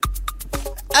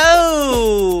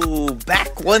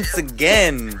once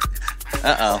again.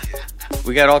 Uh-oh.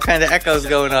 We got all kind of echoes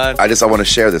going on. I want to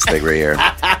share this thing right here.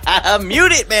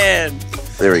 Mute it, man.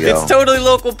 There we go. It's Totally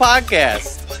Local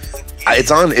Podcast.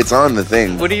 It's on the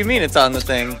thing. What do you mean it's on the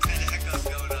thing?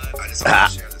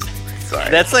 Sorry.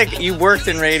 That's like you worked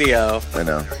in radio. I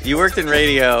know. You worked in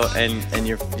radio and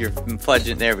you're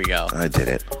fudging. There we go. I did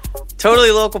it. Totally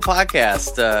Local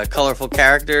Podcast. Colorful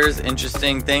characters,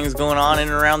 interesting things going on in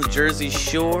and around the Jersey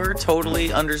Shore.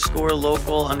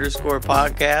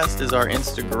 Totally_local_podcast is our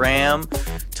Instagram.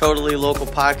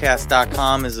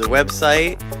 TotallyLocalPodcast.com is the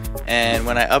website. And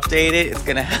when I update it, it's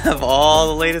going to have all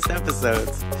the latest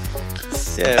episodes.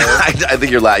 So I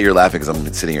think you're laughing because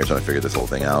I'm sitting here trying to figure this whole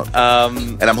thing out.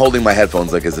 And I'm holding my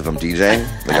headphones like as if I'm DJing.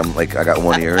 I got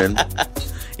one ear in.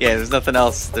 Yeah, there's nothing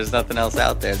else. There's nothing else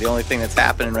out there. The only thing that's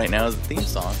happening right now is the theme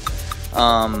song.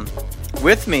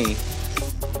 With me,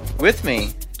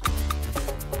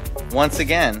 once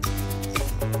again.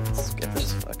 Let's get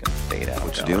this fucking fade out.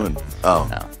 What you doing? Oh.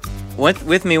 No.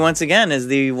 With me once again is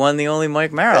the one, the only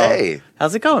Mike Merrell. Hey,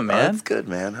 how's it going, man? That's good,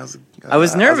 man. How's it? I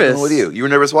was nervous. How's it going with you? You were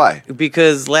nervous? Why?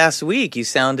 Because last week you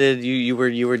sounded you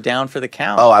were down for the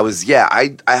count. Oh, I was. Yeah,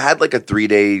 I had like a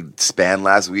 3-day span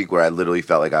last week where I literally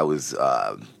felt like I was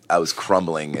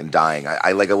crumbling and dying.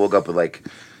 I woke up with like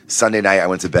Sunday night. I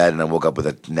went to bed and I woke up with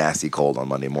a nasty cold on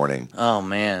Monday morning. Oh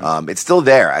man. It's still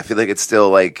there. I feel like it's still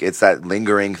like it's that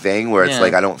lingering thing where it's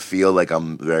like I don't feel like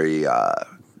I'm very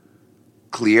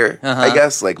clear. I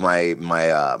guess like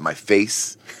my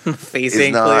face. Face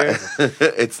ain't clear.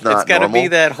 It's not. It's got to normal. be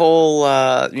that whole.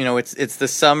 It's the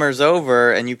summer's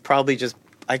over, and you probably just.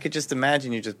 I could just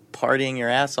imagine you just partying your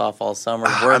ass off all summer,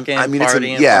 working, partying,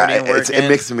 working. It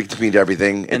mixes between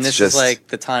everything. And this is like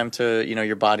the time to,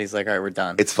 your body's like, all right, we're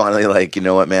done. It's finally like, you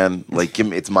know what, man? Like,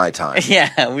 it's my time.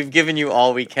 Yeah, we've given you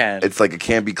all we can. It's like it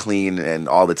can't be clean and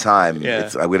all the time.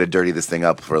 Yeah. I'm going to dirty this thing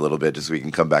up for a little bit just so we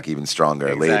can come back even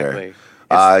stronger later.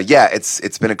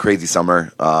 It's been a crazy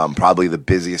summer. Probably the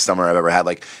busiest summer I've ever had.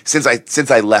 Like since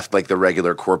I left like the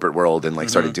regular corporate world and like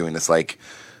started doing this like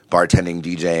bartending,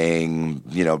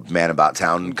 DJing, man about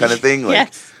town kind of thing. Like,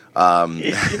 yes.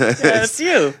 That's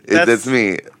you. That's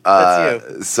me.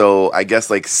 That's you. So I guess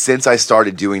like since I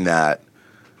started doing that,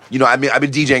 I've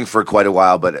been DJing for quite a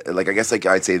while, but like I guess like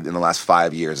I'd say in the last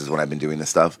 5 years is when I've been doing this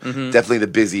stuff. Mm-hmm. Definitely the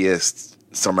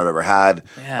busiest summer I've ever had.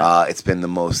 Yeah. It's been the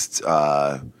most.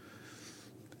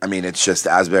 It's just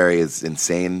Asbury is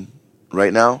insane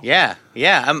right now. Yeah.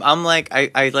 I'm like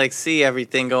I like see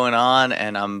everything going on,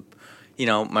 and I'm,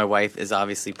 my wife is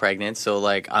obviously pregnant, so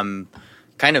like I'm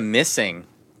kind of missing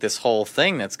this whole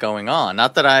thing that's going on.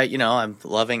 Not that I'm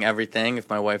loving everything. If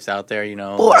my wife's out there,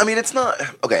 Well, it's not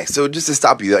okay. So just to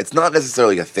stop you, it's not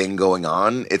necessarily a thing going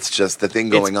on. It's just the thing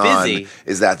going on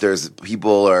is that there's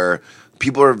people are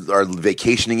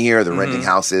vacationing here. They're renting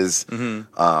houses.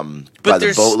 Mm-hmm. But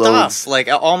there's stuff. Like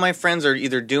all my friends are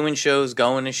either doing shows,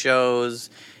 going to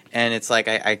shows, and it's like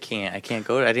I can't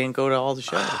go. I didn't go to all the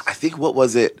shows. I think what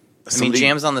was it?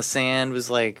 Jams on the Sand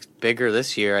was like bigger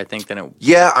this year, I think, than it.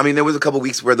 Yeah, there was a couple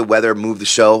weeks where the weather moved the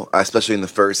show, especially in the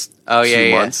first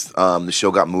few months. The show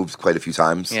got moved quite a few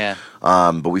times. Yeah.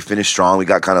 But we finished strong. We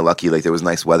got kind of lucky. Like there was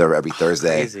nice weather every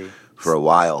Thursday. Crazy. For a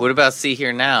while. What about See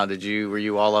Here Now? Were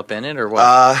you all up in it or what?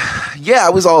 Yeah,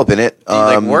 I was all up in it.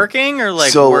 Like working or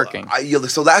working?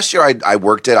 So last year I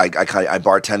worked it. I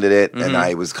bartended it, and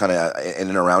I was kind of in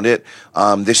and around it.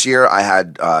 This year I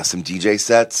had some DJ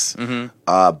sets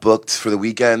booked for the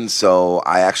weekend, so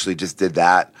I actually just did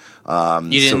that. You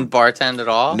didn't bartend at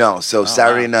all? No. So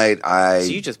Saturday night So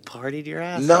you just partied your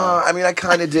ass No, off. I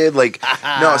kind of did. Like,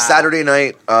 no, Saturday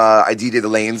night I DJed the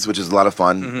Lanes, which is a lot of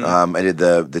fun. I did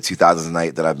the 2000s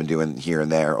night that I've been doing here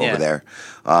and there, over there.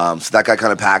 So that got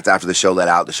kind of packed after the show let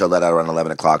out. The show let out around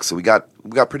 11 o'clock. So we got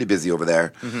pretty busy over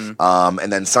there.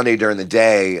 And then Sunday during the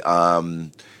day, all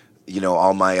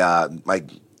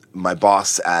my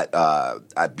boss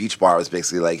at Beach Bar was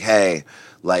basically like, hey,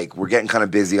 like, we're getting kind of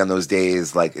busy on those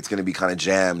days. Like, it's going to be kind of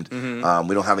jammed. We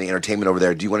don't have any entertainment over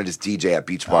there. Do you want to just DJ at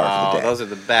Beach Bar for the day? Those are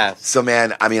the best. So,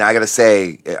 man, I got to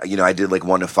say, I did like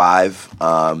 1 to 5.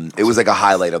 It was like a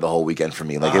highlight of the whole weekend for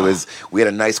me. Like, we had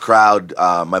a nice crowd.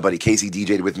 My buddy Casey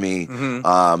DJ'd with me.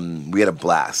 We had a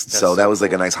blast. So that was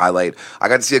like a nice highlight. I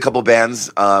got to see a couple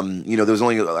bands. There was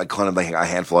only like kind of like a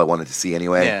handful I wanted to see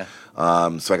anyway. Yeah.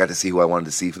 So I got to see who I wanted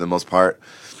to see for the most part.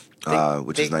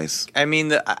 which is nice. I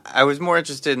mean, I was more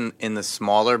interested in the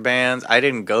smaller bands. I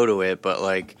didn't go to it, but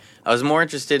like I was more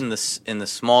interested in the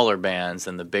smaller bands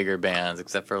than the bigger bands,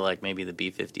 except for like maybe the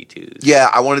B-52s. Yeah,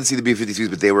 I wanted to see the B-52s,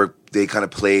 but they kind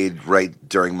of played right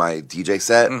during my DJ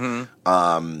set.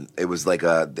 Mm-hmm. It was like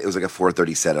a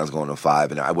 4:30 set. And I was going to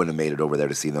 5, and I wouldn't have made it over there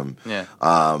to see them. Yeah.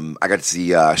 I got to see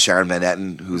Sharon Van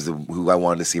Etten, who I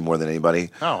wanted to see more than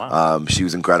anybody. Oh wow. She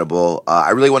was incredible.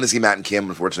 I really wanted to see Matt and Kim.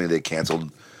 Unfortunately, they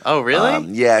canceled. Oh, really?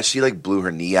 Yeah, she like blew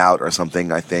her knee out or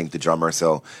something, I think, the drummer,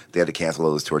 so they had to cancel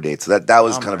all those tour dates. So that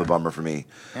was kind of a bummer for me.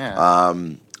 Yeah.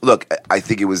 Look, I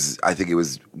think it was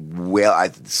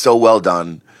so well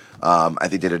done. I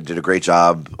think they did a great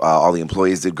job. All the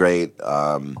employees did great.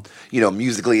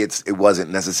 Musically, it wasn't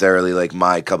necessarily like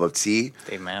my cup of tea.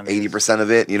 80%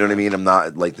 of it, you know what I mean? I'm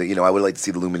not like I would like to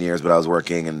see the Lumineers, but I was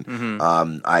working, and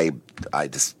I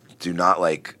just do not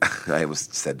like. I was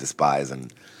said despise,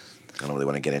 and I don't really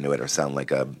want to get into it or sound like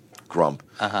a grump,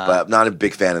 but I'm not a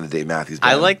big fan of the Dave Matthews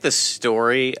Band. I like the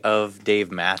story of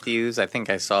Dave Matthews. I think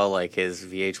I saw like his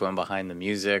VH1 Behind the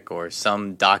Music or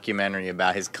some documentary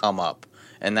about his come up,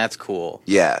 and that's cool.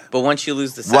 Yeah, but once you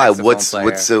lose the saxophone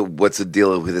player, what's the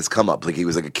deal with his come up? Like he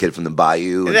was like a kid from the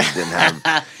bayou, and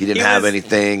he didn't have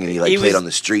anything, and he played on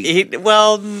the street.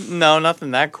 No,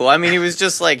 nothing that cool. I mean, he was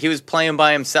just like he was playing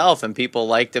by himself, and people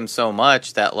liked him so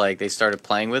much that like they started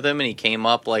playing with him, and he came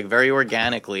up like very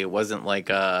organically. It wasn't like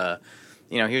he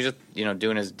was just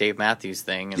doing his Dave Matthews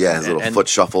thing. And, his little foot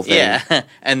shuffle thing. Yeah,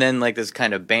 and then like this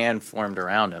kind of band formed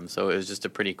around him, so it was just a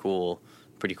pretty cool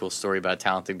story about a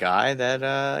talented guy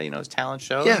that his talent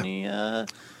showed. Yeah. And he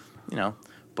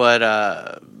but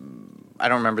I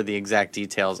don't remember the exact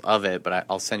details of it, but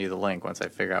I'll send you the link once I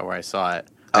figure out where I saw it.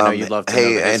 I know you'd love to know the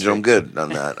history. Andrew, I'm good on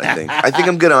that. I think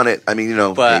I'm good on it. I mean,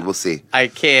 but hey, we'll see. I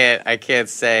can't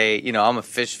say, I'm a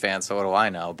Fish fan, so what do I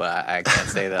know? But I can't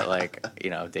say that like,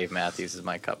 Dave Matthews is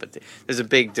my cup of tea. There's a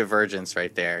big divergence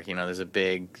right there. There's a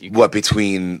big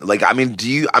between like I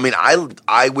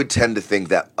would tend to think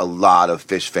that a lot of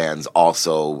Fish fans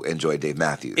also enjoy Dave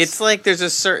Matthews. It's like there's a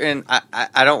certain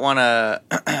I don't want to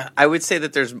I would say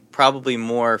that there's probably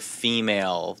more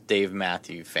female Dave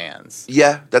Matthews fans.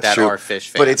 Yeah, that's true. That are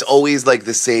Fish fans. But it's always like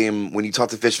the same when you talk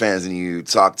to Fish fans and you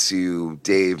talk to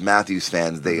Dave Matthews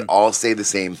fans, they all say the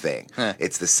same thing. Huh.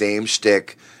 It's the same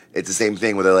shtick. It's the same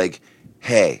thing where they're like,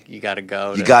 hey, you gotta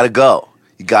go. You gotta go.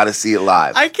 You gotta see it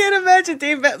live. I can't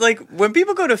imagine like when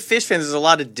people go to Fish fans, there's a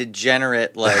lot of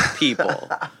degenerate like people.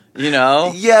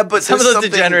 Yeah, but some of those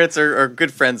degenerates are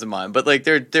good friends of mine, but like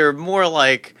they're more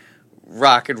like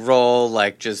rock and roll,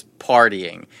 like just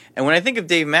partying. And when I think of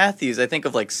Dave Matthews, I think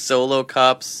of like solo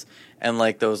cups and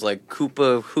like those like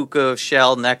Koopa hookah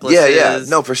shell necklaces. Yeah,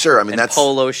 no, for sure. I mean, that's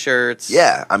polo shirts.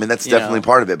 Yeah, I mean that's definitely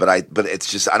part of it. But it's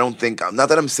just I don't think not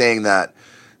that I'm saying that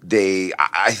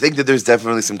I think that there's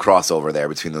definitely some crossover there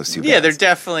between those two bands. Yeah, there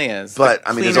definitely is. But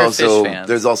I mean, there's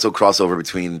also crossover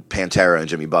between Pantera and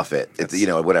Jimmy Buffett. It's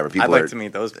whatever people. I'd like to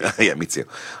meet those people. Yeah, me too.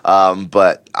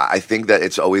 But I think that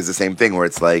it's always the same thing where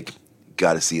it's like.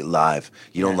 Got to see it live.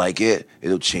 You don't like it,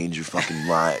 it'll change your fucking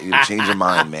mind. It'll change your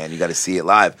mind, man. You got to see it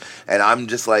live. And I'm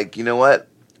just like, you know what?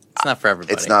 It's not for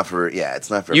everybody. It's not for You've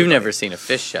everybody. never seen a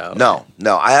Fish show. No.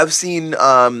 I have seen.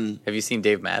 Have you seen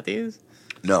Dave Matthews?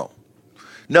 No,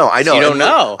 I know. You don't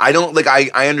know. I don't like.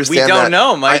 I understand. We don't that.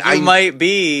 know, Mike. You might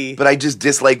be. But I just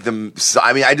dislike them. So,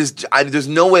 I mean, there's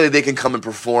no way that they can come and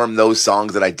perform those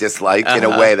songs that I dislike in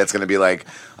a way that's going to be like,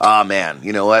 oh man,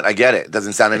 you know what? I get it. It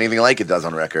doesn't sound anything like it does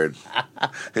on record.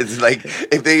 It's like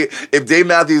if Dave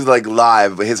Matthews like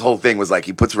live, his whole thing was like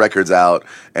he puts records out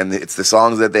and it's the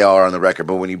songs that they are on the record,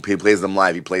 but when he plays them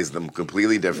live, he plays them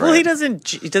completely different. Well, he doesn't.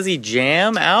 Does he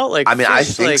jam out like? I mean, Fish, I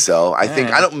think so. I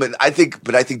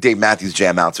think Dave Matthews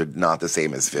jam outs are not the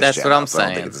same as Fish. That's jam what I'm outs. saying. I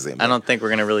don't think it's the same thing. I don't think we're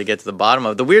gonna really get to the bottom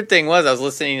of it. The weird thing was I was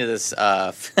listening to this.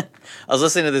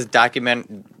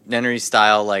 Documentary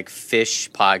style like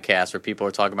Fish podcast where people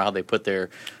are talking about how they put their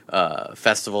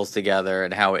festivals together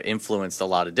and how it influenced a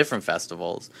lot of different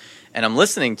festivals. And I'm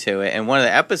listening to it, and one of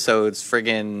the episodes,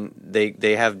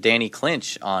 they have Danny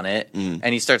Clinch on it, and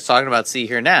he starts talking about See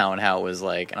Here Now and how it was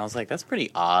like, and I was like, that's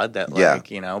pretty odd that like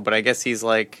but I guess he's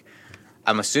like.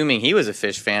 I'm assuming he was a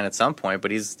Fish fan at some point, but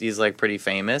he's like pretty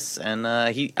famous, and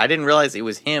I didn't realize it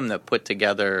was him that put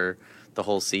together the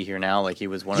whole See Here Now. Like he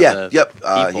was one of the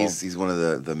people. He's one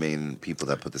of the main people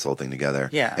that put this whole thing together.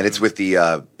 Yeah, and it's with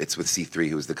C3,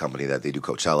 who's the company that they do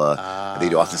Coachella, they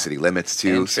do Austin City Limits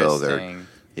too. So they're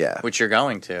which you're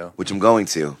going to, which I'm going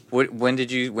to. When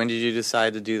did you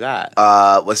decide to do that?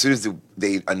 Well, as soon as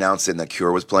they announced it and The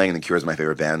Cure was playing, and The Cure is my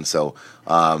favorite band, so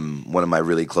one of my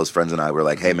really close friends and I were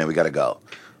like, hey man, we got to go.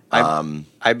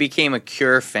 I became a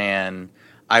Cure fan.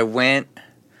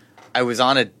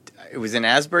 It was in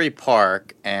Asbury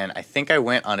Park, and I think I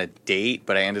went on a date,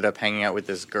 but I ended up hanging out with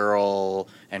this girl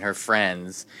and her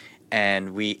friends,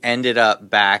 and we ended up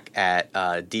back at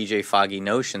DJ Foggy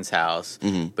Notion's house,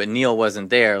 but Neil wasn't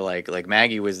there. Like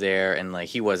Maggie was there, and like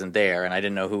he wasn't there, and I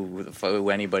didn't know who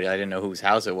anybody. I didn't know whose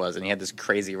house it was, and he had this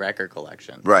crazy record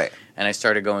collection. Right. And I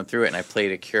started going through it, and I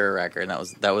played a Cure record, and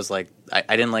that was like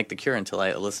I didn't like the Cure until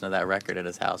I listened to that record at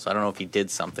his house. So I don't know if he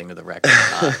did something to the record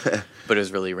or not, but it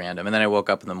was really random. And then I woke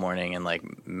up in the morning, and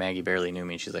like Maggie barely knew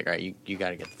me. She's like, "All right, you got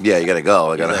to get." You got to go.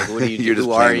 Like, what are you? You're just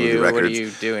who are playing with you? the What are records. you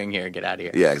doing here? Get out of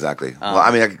here. Yeah, exactly. Well,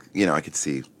 I mean, I could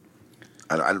see.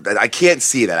 I can't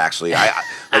see that actually.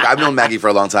 I've known Maggie for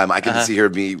a long time. I can see her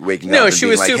be waking up. No, and she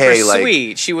being was like, super hey, like,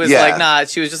 sweet. She was yeah. like not.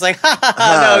 She was just like,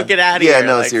 no, get out of here. Yeah,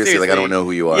 no, like, seriously, like I don't know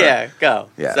who you are. Yeah, go.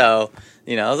 Yeah. So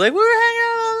I was like, we were hanging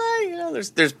out all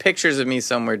night. There's pictures of me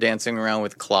somewhere dancing around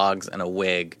with clogs and a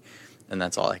wig, and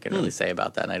that's all I can really say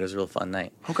about that night. It was a real fun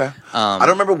night. Okay. I don't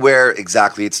remember where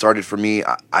exactly it started for me.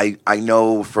 I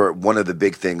know for one of the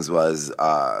big things was.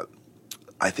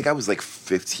 I think I was like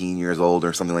 15 years old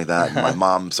or something like that. My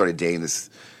mom started dating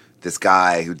this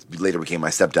guy who later became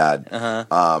my stepdad.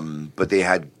 But they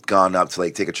had gone up to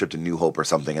like take a trip to New Hope or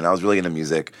something, and I was really into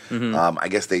music. I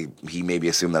guess he maybe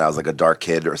assumed that I was like a dark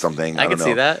kid or something. I could don't know.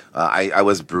 see that. I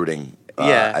was brooding.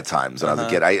 At times when I was a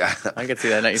kid, I could see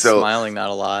that. Now you're smiling,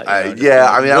 not a lot. I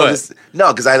was just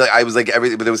because I was like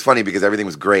everything, but it was funny because everything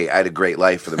was great. I had a great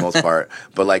life for the most part,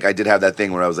 but like I did have that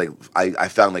thing where I was like, I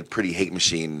found like Pretty Hate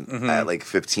Machine at like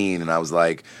 15, and I was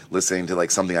like listening to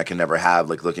like Something I Can Never Have,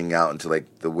 like looking out into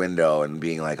like the window and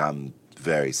being like, I'm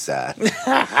very sad, but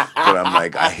I'm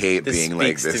like, I hate being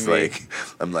like this. Like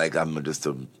I'm just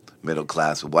a middle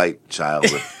class white child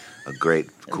with a great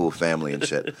cool family and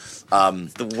shit. It's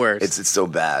the worst. It's so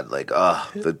bad. Like,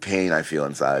 the pain I feel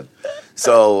inside.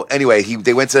 So anyway,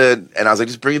 they went to, and I was like,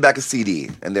 just bring me back a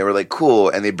CD, and they were like, cool,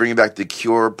 and they bring me back the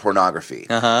Cure Pornography.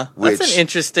 Which that's an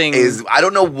interesting. I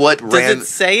don't know what. Does it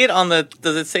say it on the?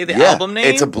 Does it say the album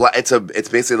name? It's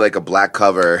basically like a black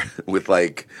cover with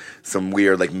like some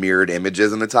weird like mirrored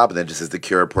images on the top, and then just says the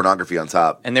Cure Pornography on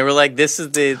top. And they were like, "This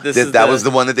is the." That was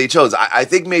the one that they chose. I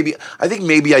think maybe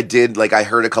I did like I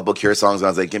heard a couple Cure songs and I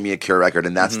was like, give me a Cure record,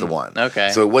 and that's the one.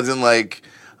 Okay. So it wasn't like.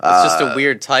 It's just a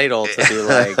weird title to be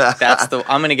like,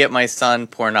 I'm going to get my son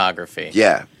pornography.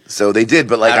 Yeah. So they did,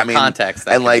 but like, Out of context,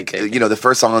 that and can like, be taken. the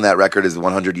first song on that record is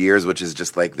 100 Years, which is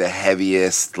just like the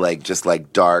heaviest, like, just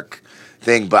like dark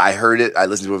thing. But I heard it, I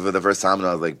listened to it for the first time, and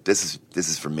I was like, this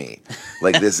is for me.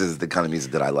 Like, this is the kind of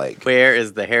music that I like. Where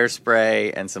is the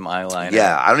hairspray and some eyeliner?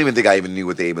 Yeah, I don't even think I even knew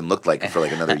what they even looked like for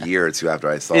like another year or two after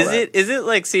I saw that. Is it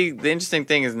like, see, the interesting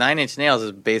thing is 9 Inch Nails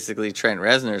is basically Trent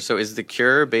Reznor, so is The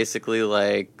Cure basically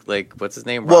like what's his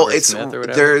name? Well, Robert Smith or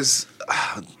whatever?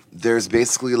 There's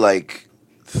basically like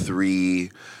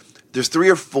there's 3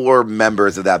 or 4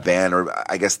 members of that band, or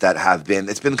I guess that have been.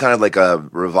 It's been kind of like a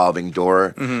revolving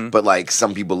door, but like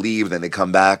some people leave, then they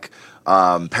come back.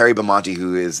 Perry Bamonte,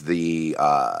 who is the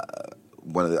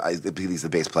one of the, I believe he's the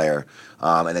bass player,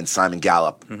 and then Simon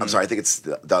Gallup. I'm sorry, I think it's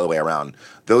the other way around.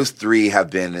 Those 3 have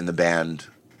been in the band.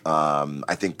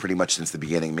 I think pretty much since the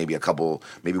beginning. Maybe 1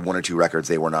 or 2 records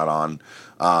they were not on.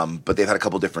 But they've had a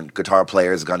couple different guitar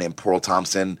players. A guy named Pearl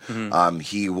Thompson.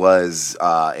 He was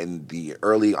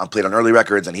played on early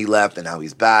records, and he left, and now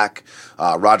he's back.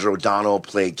 Roger O'Donnell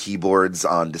played keyboards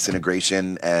on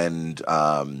Disintegration, and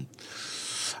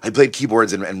I played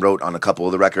keyboards and wrote on a couple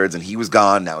of the records, and he was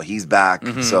gone. Now he's back.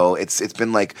 So it's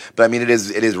been like, but I mean, it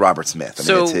is Robert Smith.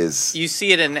 I mean, it's his. You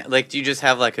see it in like, do you just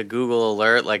have like a Google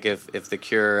alert? Like if the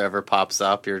Cure ever pops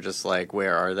up, you're just like,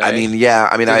 where are they? I mean, yeah.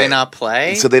 I mean, do they not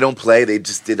play? So they don't play. They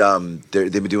just did.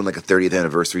 They've been doing like a 30th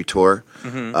anniversary tour,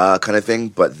 kind of thing.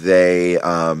 But they,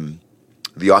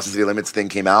 the Austin City Limits thing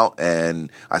came out,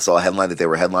 and I saw a headline that they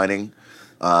were headlining.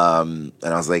 And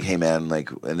I was like, hey man,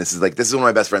 like, and this is one of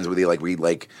my best friends with you. Like, we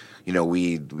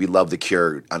love the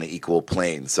Cure on an equal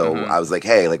plane. So I was like,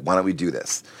 hey, like, why don't we do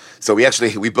this? So we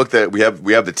booked we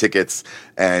have the tickets,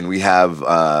 and we have,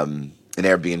 an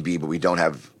Airbnb, but we don't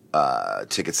have,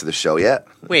 tickets to the show yet.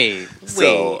 Wait a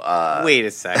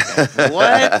second.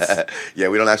 What? Yeah,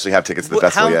 we don't actually have tickets to the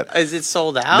festival yet. Is it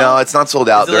sold out? No, it's not sold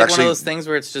out. Is it like one of those things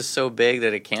where it's just so big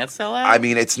that it can't sell out? I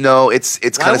mean, it's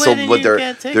kind of sold. But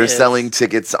they're selling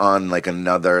tickets on like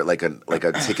another like a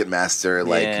Ticketmaster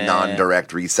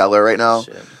non-direct reseller right now.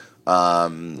 Shit.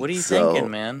 What are you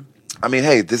thinking, man? I mean,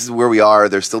 hey, this is where we are.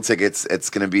 There's still tickets. It's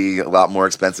going to be a lot more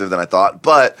expensive than I thought,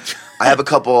 but I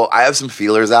have some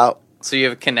feelers out. So you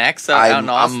have connects out in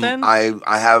Austin?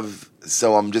 I have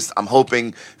So I'm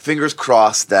hoping, fingers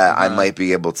crossed, that I might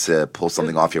be able to pull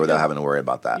something off here without having to worry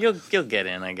about that. You'll get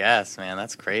in, I guess, man.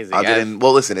 That's crazy. I'll get in.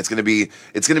 Well, listen, it's gonna be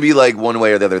like one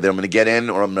way or the other. That I'm gonna get in,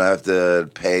 or I'm gonna have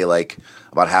to pay like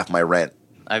about half my rent.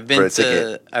 I've been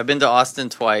to Austin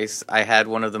twice. I had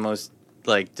one of the most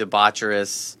like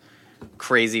debaucherous,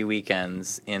 crazy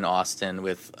weekends in Austin.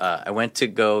 With I went to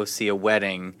go see a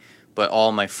wedding, but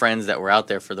all my friends that were out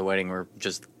there for the wedding were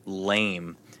just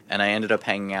lame, and I ended up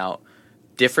hanging out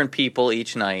different people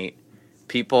each night,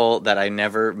 people that I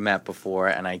never met before,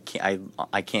 and I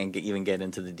can't even get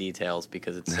into the details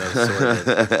because it's so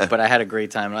sordid. But I had a great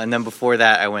time, and then before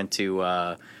that, I went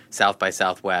to South by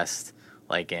Southwest,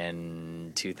 like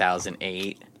in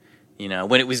 2008. You know,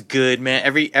 when it was good, man.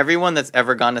 Everyone that's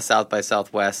ever gone to South by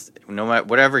Southwest, no matter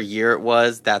whatever year it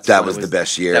was, that was the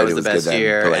best year. That was the best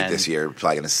year. But like this year, it's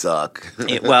probably gonna suck.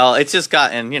 It's just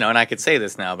gotten, and I could say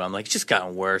this now, but I'm like, it's just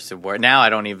gotten worse and worse. Now I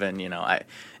don't even,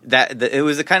 it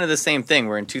was kind of the same thing.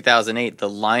 Where in 2008, the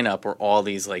lineup were all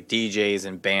these like DJs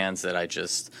and bands that I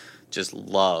just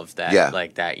loved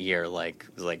that year, like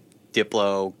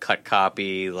Diplo, Cut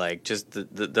Copy, like just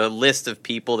the list of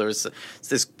people. There was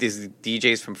these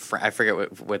DJs from I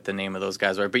forget what the name of those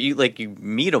guys were, but you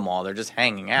meet them all. They're just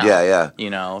hanging out. Yeah.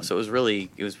 So it was really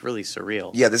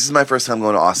surreal. Yeah, this is my first time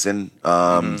going to Austin.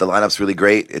 The lineup's really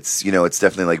great. It's it's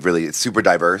definitely like really it's super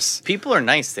diverse. People are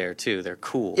nice there too. They're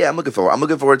cool. Yeah, I'm looking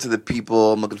forward to the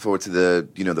people. I'm looking forward to the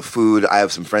the food. I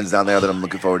have some friends down there that I'm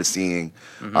looking forward to seeing.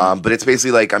 But it's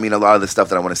basically like a lot of the stuff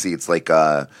that I want to see. It's like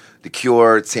The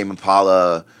Cure, Tame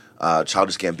Impala,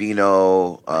 Childish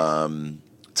Gambino,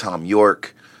 Tom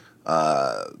York,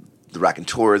 the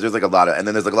Raconteurs. There's like a lot of, and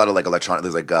then there's like a lot of like electronic.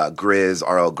 There's like Grizz,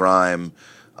 RL Grime,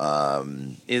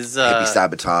 Hippie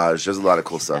Sabotage. There's a lot of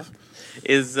cool stuff.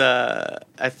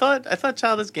 I thought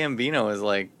Childish Gambino was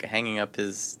like hanging up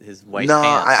his white pants.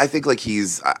 No, I think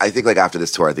like after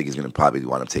this tour, I think he's gonna probably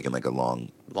wind up taking like a long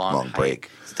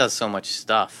break. He does so much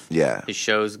stuff. Yeah, his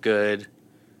show's good.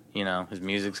 His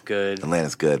music's good.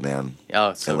 Atlanta's good, man.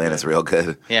 Oh, it's so Atlanta's good. Real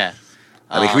good. Yeah.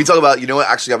 I mean, can we talk about? You know what?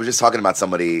 Actually, I was just talking about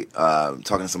somebody.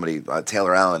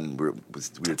 Taylor Allen. We were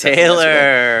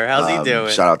Taylor, how's he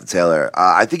doing? Shout out to Taylor.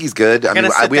 I think he's good. I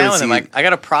gotta sit down with him. I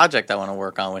got a project I want to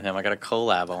work on with him. I got a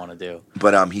collab I want to do.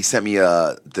 But he sent me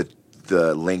the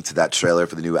link to that trailer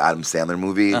for the new Adam Sandler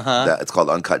movie. It's called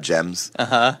Uncut Gems.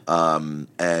 And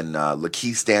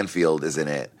Lakeith Stanfield is in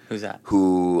it. Who's that?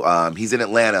 He's in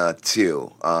Atlanta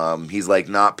too. He's like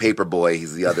not Paperboy.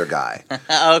 He's the other guy.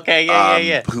 Okay,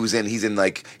 yeah.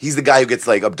 He's the guy who gets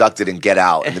like abducted in Get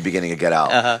Out in the beginning of Get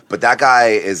Out. But that guy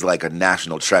is like a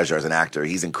national treasure as an actor.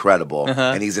 He's incredible,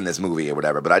 and he's in this movie or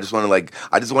whatever. But I just wanted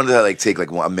to take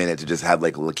like a minute to just have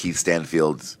like Lakeith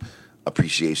Stanfield's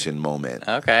appreciation moment.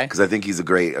 Okay. Because I think he's a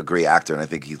great actor, and I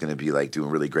think he's going to be like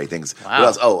doing really great things. Wow. What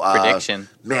else? Oh, prediction.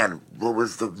 Man, what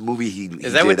was the movie he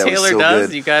Is that did what that Taylor was so does?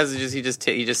 good? You guys he just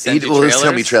send you trailers? Well, he'll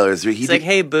send me trailers. He's like,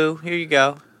 hey, boo, here you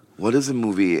go. What is a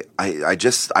movie?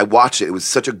 I watched it. It was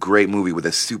such a great movie with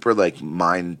a super like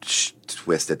mind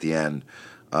twist at the end.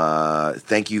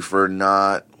 Thank you for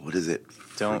not. What is it?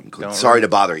 Sorry to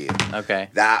bother you. Okay.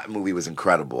 That movie was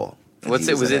incredible. Was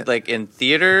it like in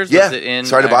theaters? Yeah. Was it in,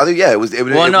 Sorry to bother you. Yeah, it was. I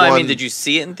mean, did you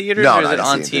see it in theaters or is it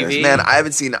on TV? Man,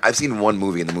 I've seen one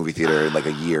movie in the movie theater in like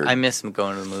a year. I miss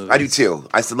going to the movies. I do too.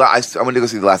 I went to go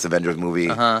see the last Avengers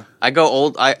movie. I go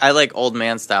old. I like old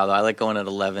man style though. I like going at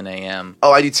 11 a.m.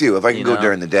 Oh, I do too. If I can go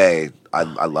during the day, I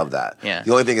love that. Yeah. The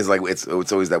only thing is like it's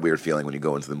always that weird feeling when you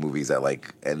go into the movies at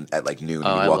like noon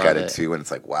and you walk out at 2 and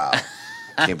it's like wow.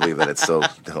 I can't believe that it's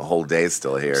the whole day is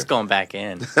still here. Just going back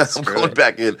in. I'm going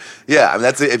back in. Yeah, I mean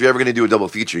that's it. If you're ever going to do a double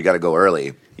feature, you got to go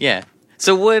early. Yeah.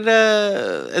 So what?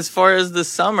 As far as the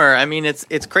summer, I mean,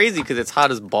 it's crazy because it's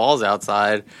hot as balls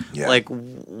outside. Yeah. Like,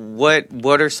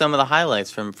 what are some of the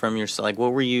highlights from your like?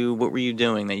 What were you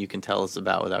doing that you can tell us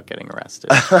about without getting arrested?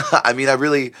 I mean,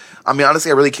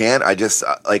 honestly, I really can't. I just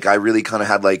I really kind of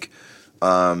had like.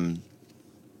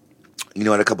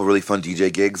 Had a couple really fun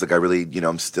DJ gigs. Like I really,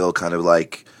 I'm still kind of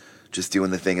like just doing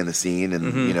the thing in the scene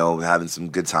and, having some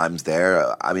good times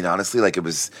there. I mean, honestly, like it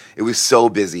was so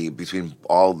busy between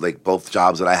all like both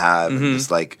jobs that I have. And just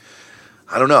like,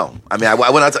 I don't know. I mean, I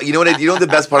went out to, you know what the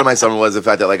best part of my summer was the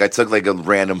fact that like I took like a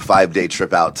random 5-day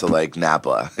trip out to like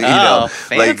Napa,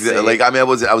 fancy. like, I mean, I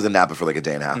was in Napa for like a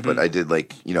day and a half, but I did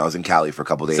like, I was in Cali for a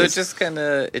couple days. So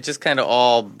it just kind of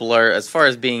all blur as far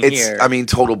as being here. I mean,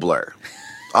 total blur.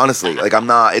 Honestly, like I'm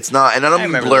not. It's not, and I don't mean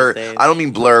remember Blur. those days. I don't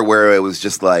mean Blur where it was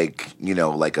just like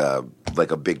like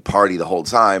a big party the whole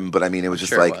time. But I mean, it was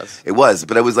just Sure like it was.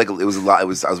 But it was like it was a lot. I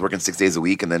was working 6 days a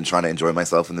week and then trying to enjoy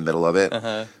myself in the middle of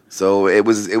it. So it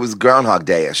was Groundhog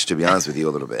Day-ish, to be honest with you,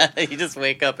 a little bit. You just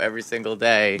wake up every single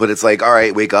day. But it's like, all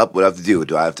right, wake up. What do I have to do?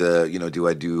 Do I have to, do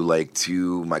I do like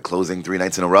my closing 3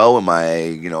 nights in a row? Am I,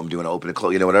 I'm doing an open and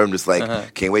close, whatever. I'm just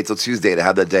like, can't wait till Tuesday to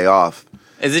have that day off.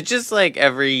 Is it just like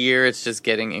every year it's just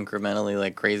getting incrementally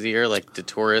like crazier, like to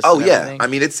tourists? Oh and yeah, everything? I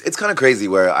mean it's kind of crazy.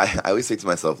 Where I always say to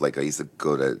myself, like I used to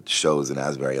go to shows in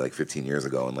Asbury like 15 years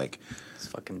ago, and like it's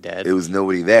fucking dead. it was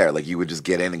nobody there. Like you would just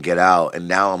get in and get out, and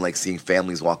now I'm like seeing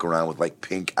families walk around with like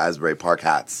pink Asbury Park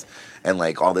hats and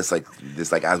like all this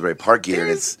Asbury Park gear,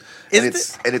 and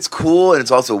it's cool, and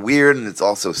it's also weird, and it's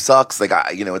also sucks. Like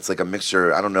it's like a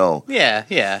mixture. I don't know.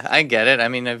 Yeah, I get it. I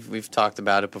mean, we've talked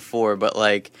about it before, but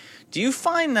like, do you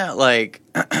find that like,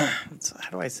 how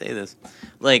do I say this?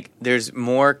 Like, there's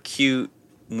more cute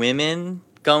women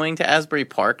going to Asbury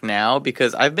Park now?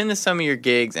 Because I've been to some of your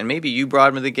gigs, and maybe you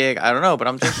brought me to the gig. I don't know, but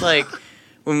I'm just like.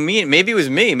 Maybe it was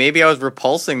me. Maybe I was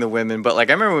repulsing the women. But, like,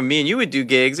 I remember when me and you would do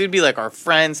gigs, it would be, like, our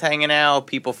friends hanging out,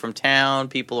 people from town,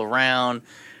 people around,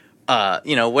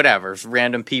 whatever,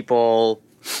 random people,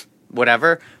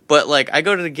 whatever. But, like, I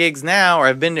go to the gigs now, or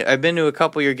I've been to a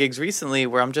couple of your gigs recently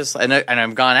where I'm just, and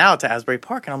I've gone out to Asbury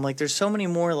Park, and I'm like, there's so many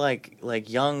more, like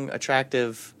young,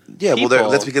 attractive people.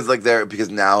 Well, that's because, like, because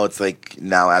now it's, like,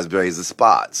 now Asbury is the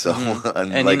spot. So,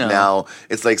 and like, now,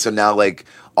 it's, like, so now, like,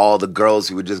 all the girls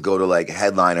who would just go to like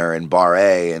Headliner and Bar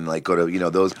A and like go to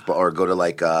those, or go to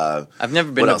like I've never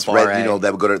been to Bar A.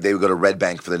 They would go to Red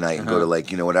Bank for the night and go to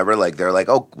like whatever, like they're like,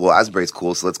 oh well, Asbury's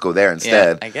cool, so let's go there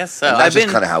instead. Yeah, I guess so. And that's just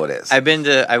kind of how it is.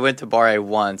 I went to Bar A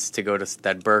once to go to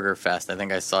that Burger Fest. I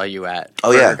think I saw you at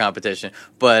Burger competition.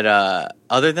 But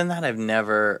other than that,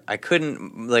 I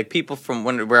couldn't, like, people from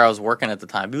where I was working at the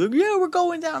time be like, yeah, we're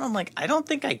going down. I'm like, I don't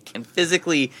think I can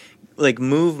physically like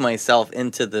move myself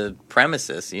into the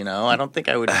premises, I don't think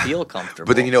I would feel comfortable.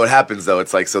 But then you know what happens though?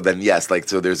 It's like, so then yes, like,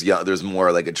 so there's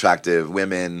more like attractive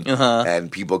women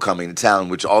and people coming to town,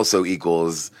 which also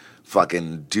equals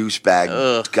fucking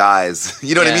douchebag guys.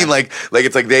 You know what I mean? Like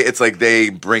it's like they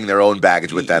bring their own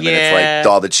baggage with them, and it's like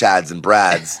all the Chads and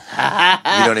Brads. You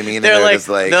know what I mean? They're like, just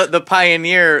like the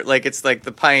pioneer, like it's like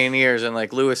the pioneers, and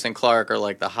like Lewis and Clark are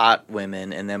like the hot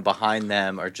women, and then behind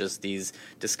them are just these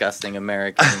disgusting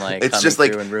American like. It's just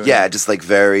like just like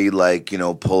very like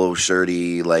polo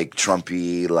shirty, like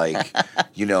Trumpy, like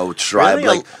tribe,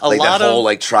 really? like that whole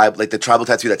like tribe, like the tribal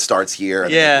tattoo that starts here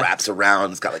and then it wraps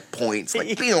around. It's got like points,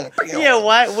 like yeah.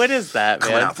 What is that, man?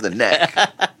 Coming out for the neck.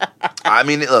 I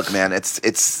mean, look, man, it's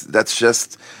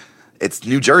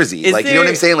New Jersey. Like, you know what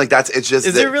I'm saying? Like,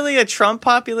 is there really a Trump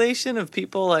population of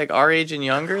people like our age and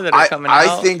younger that are coming out?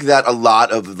 I think that a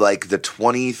lot of like the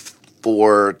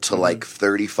 24 to like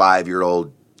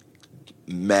 35-year-old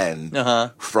men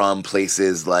from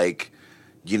places like,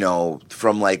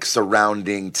 from like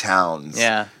surrounding towns.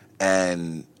 Yeah.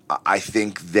 And I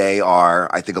think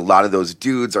I think a lot of those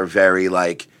dudes are very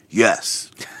like, yes,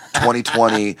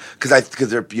 2020, because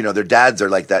they're their dads are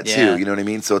like that too. You know what I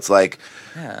mean? So it's like,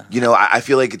 I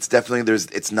feel like it's definitely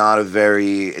it's not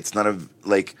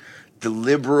like the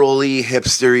liberally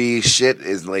hipstery shit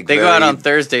is like they go out on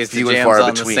Thursdays to jams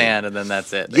on the sand, and then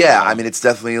that's it. I mean, it's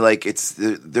definitely like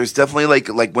there's definitely like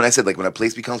when I said like when a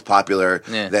place becomes popular,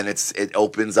 then it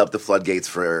opens up the floodgates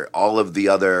for all of the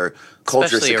other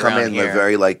cultures especially to come in. Here. They're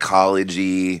very like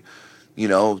collegey,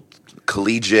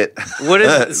 collegiate. What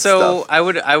is so? I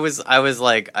was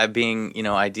like being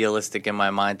idealistic in my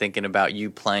mind, thinking about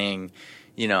you playing.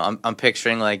 I'm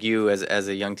picturing like you as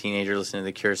a young teenager listening to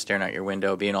The Cure, staring out your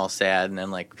window, being all sad, and then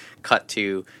like cut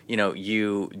to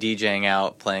you DJing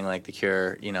out, playing like The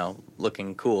Cure,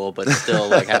 looking cool, but still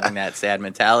like having that sad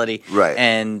mentality. Right.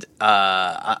 And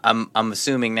I'm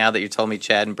assuming now that you told me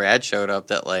Chad and Brad showed up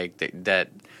that like that.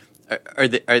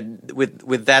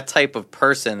 With that type of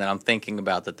person that I'm thinking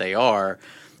about that they are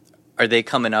they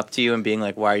coming up to you and being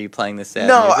like, why are you playing this sad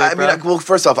music, I mean, well,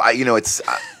 first off, it's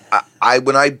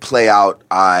when I play out,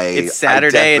 it's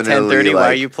Saturday at 10:30. Like, why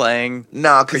are you playing?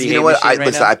 No, because you know what?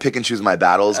 I pick and choose my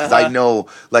battles because I know,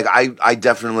 like, I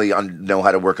definitely know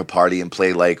how to work a party and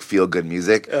play like feel good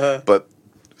music. But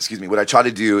excuse me, what I try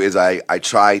to do is I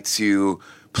try to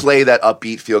play that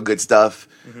upbeat, feel good stuff.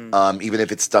 Even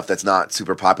if it's stuff that's not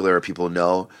super popular or people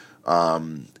know,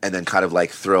 and then kind of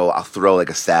like I'll throw like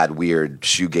a sad, weird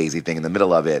shoegazy thing in the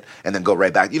middle of it, and then go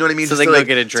right back. You know what I mean? So just they to, go like,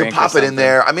 get a drink. To pop it in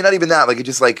there. I mean, not even that. Like it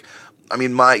just like, I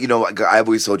mean, I've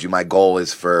always told you my goal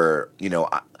is for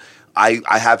I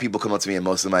have people come up to me in a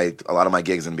lot of my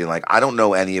gigs and be like, I don't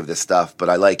know any of this stuff, but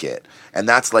I like it. And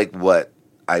that's like what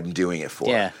I'm doing it for.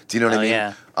 Yeah. Do you know what I mean?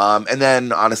 Yeah. And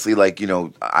then honestly, like, you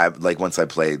know, once I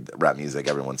played rap music,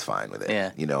 everyone's fine with it.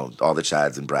 Yeah. You know, all the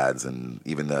Chads and Brads and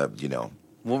even the, you know,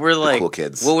 what were like cool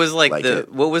kids. What was like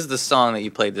what was the song that you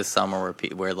played this summer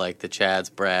where like the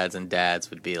Chads, Brads, and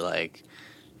Dads would be like,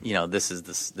 you know, this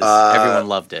everyone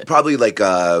loved it. Probably like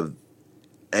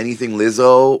anything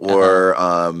Lizzo or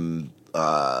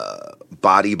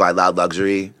Body by Loud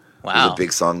Luxury. Wow. Was a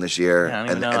big song this year. Yeah, I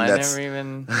don't even know. I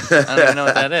don't even know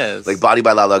what that is. Like Body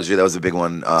by Loud Luxury, that was a big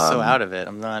one. I'm so out of it.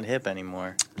 I'm not hip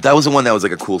anymore. That was the one that was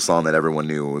like a cool song that everyone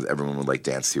knew. Everyone would like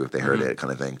dance to if they heard it,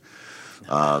 kind of thing.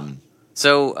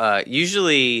 So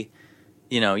usually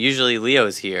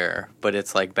Leo's here, but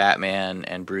it's like Batman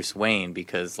and Bruce Wayne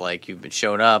because like you've been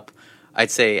shown up.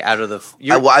 I'd say out of the.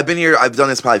 I've been here. I've done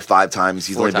this probably 5 times.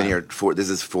 He's only been here 4.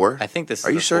 This is 4. I think this is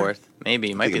the fourth. Sure?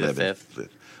 Maybe it might be the 5th.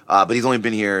 But he's only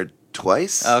been here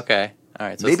twice. Okay, all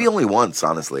right. So maybe only once,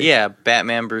 honestly. Yeah,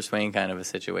 Batman, Bruce Wayne, kind of a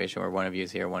situation where one of you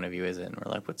is here, one of you isn't. And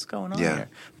we're like, what's going on here?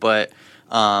 But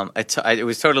it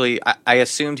was totally. I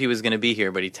assumed he was going to be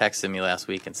here, but he texted me last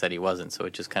week and said he wasn't. So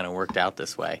it just kind of worked out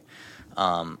this way.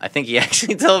 I think he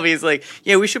actually told me, he's like,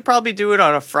 yeah, we should probably do it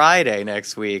on a Friday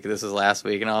next week. This was last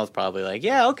week, and I was probably like,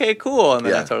 yeah, okay, cool. And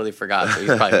then I totally forgot, so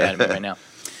he's probably mad at me right now.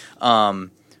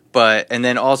 And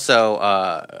then also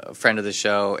a friend of the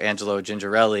show, Angelo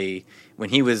Gingerelli, when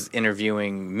he was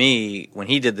interviewing me, when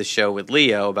he did the show with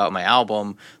Leo about my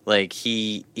album, like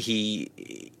he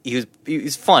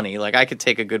was funny. Like I could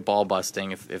take a good ball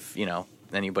busting if you know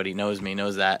anybody knows me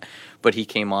knows that. But he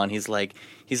came on, he's like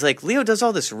Leo does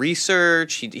all this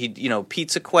research. He you know,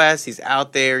 Pizza Quest. He's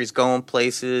out there. He's going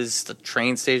places. The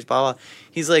train station. Blah blah.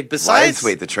 He's like besides.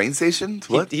 Wait, the train station?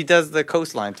 What? He does the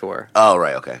Coastline tour. Oh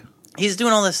right, okay. He's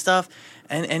doing all this stuff,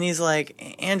 and he's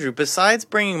like, Andrew, besides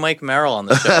bringing Mike Merrell on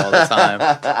the show all the time,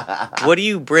 what do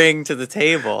you bring to the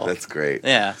table? That's great.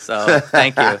 Yeah. So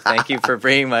thank you for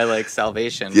bringing my like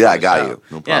salvation. Yeah, I got you.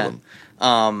 No problem.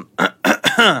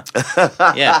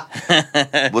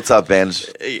 Yeah. What's up, Benj?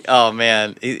 Oh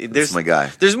man, That's my guy.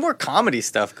 There's more comedy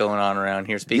stuff going on around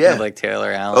here. Speaking of like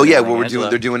Taylor Allen. Oh yeah, well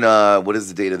they're doing what is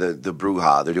the date of the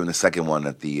Bruja? They're doing the second one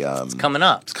at the. It's coming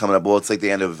up. It's coming up. Well, it's like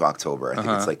the end of October.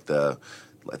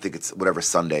 I think it's whatever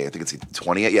Sunday. I think it's the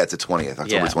 20th. Yeah, it's the 20th,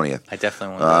 October 20th. I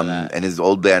definitely want to do that. And his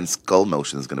old band Skull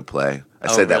Motion is going to play. I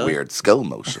said that weird. Skull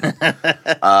Motion.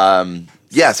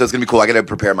 Yeah, so it's going to be cool. I got to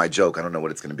prepare my joke. I don't know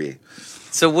what it's going to be.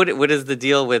 So what is the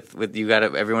deal with you?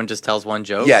 Everyone just tells one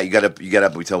joke. Yeah, you get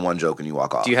up. We tell one joke and you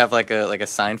walk off. Do you have like a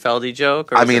Seinfeldy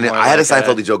joke? Or I mean, I had a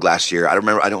Seinfeldy joke last year. I don't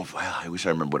remember. I wish I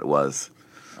remember what it was.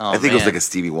 Oh, I think it was like a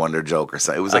Stevie Wonder joke or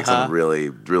something. It was like some really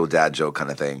real dad joke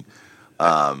kind of thing.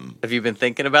 Have you been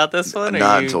thinking about this one?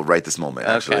 Not until right this moment.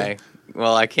 Actually. Okay.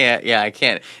 Well, I can't. Yeah, I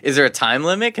can't. Is there a time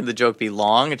limit? Can the joke be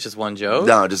long? It's just one joke?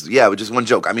 No, just one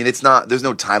joke. I mean, it's not. There's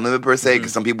no time limit per se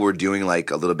because some people were doing like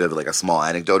a little bit of like a small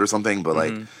anecdote or something, but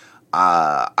like.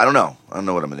 I don't know. I don't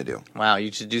know what I'm going to do. Wow,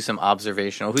 you should do some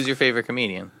observational. Who's your favorite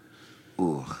comedian?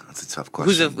 Ooh, that's a tough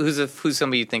question. Who's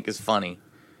somebody you think is funny?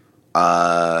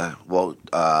 Well,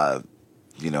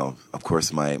 you know, of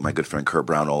course, my good friend Kurt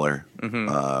Brownohler.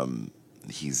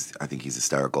 I think he's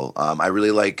hysterical. I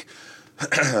really like.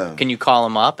 Can you call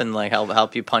him up and like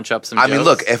help you punch up some jokes? I mean,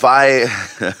 look, if I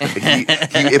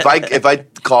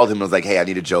called him and was like, "Hey, I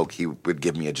need a joke," he would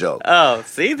give me a joke. Oh,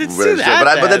 see, let's do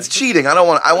that. But that's cheating. I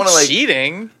want to like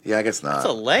cheating. Yeah, I guess not. That's a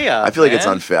layup. I feel like it's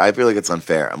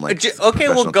unfair. I'm like, okay,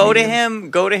 well, go to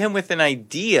him with an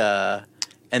idea.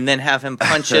 And then have him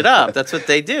punch it up. That's what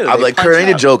they do. I'm like, Kurt, I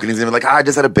need a joke. And he's even like, I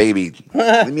just had a baby. Leave me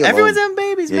alone. Everyone's having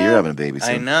babies, man. Yeah, you're having a baby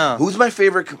soon. I know. Who's my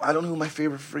favorite? I don't know who my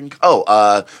favorite friend.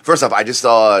 First off,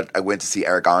 I went to see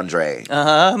Eric Andre.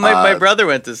 My brother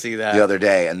went to see that the other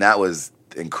day, and that was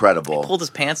incredible. He pulled his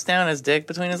pants down, his dick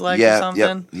between his legs or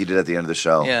something? Yeah, he did at the end of the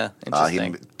show. Yeah,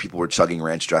 interesting. People were chugging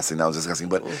ranch dressing. That was disgusting.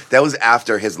 But that was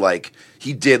after his, like,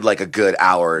 he did, like, a good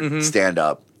hour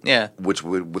stand-up. Yeah, which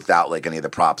would without like any of the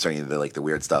props or any of the like the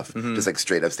weird stuff, just like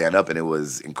straight up stand up, and it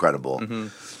was incredible.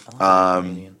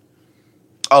 Oh,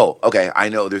 okay. I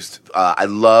know. I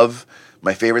love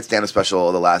my favorite stand up special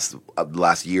of the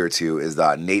last year or two is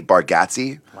Nate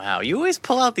Bargatze. Wow, you always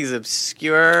pull out these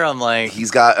obscure. I'm like, he's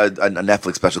got a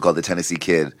Netflix special called The Tennessee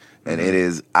Kid. And it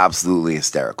is absolutely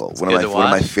hysterical. One of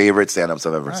my favorite stand-ups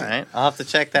I've ever seen. All right, I'll have to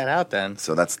check that out then.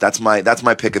 So that's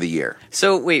my pick of the year.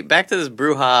 So wait, back to this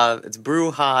Bruja. It's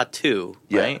Bruja 2,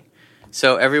 right? Yeah.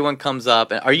 So everyone comes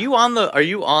up, and are you on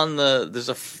the? There's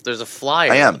a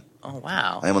flyer. I am. Oh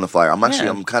wow. I am on the flyer. I'm actually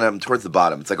I'm towards the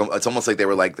bottom. It's almost like they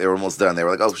were almost done. They were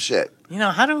like, oh shit.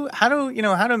 How do I don't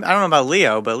know about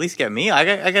Leo, but at least get me.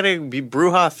 I gotta be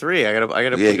Bruja 3. I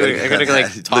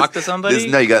gotta talk to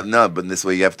somebody. But this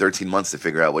way you have 13 months to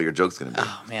figure out what your joke's gonna be.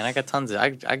 Oh man, I got tons of. I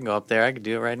can go up there. I could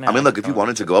do it right now. I mean, look, if you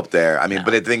wanted to go up there,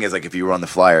 but the thing is, like, if you were on the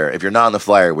flyer, if you're not on the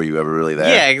flyer, were you ever really there?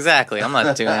 Yeah, exactly. I'm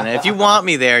not doing it. If you want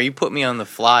me there, you put me on the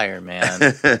flyer,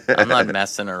 man. I'm not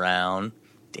messing around.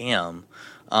 Damn.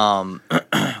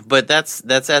 But that's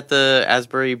at the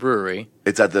Asbury Brewery.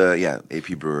 It's at the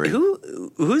AP Brewery.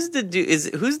 Who's the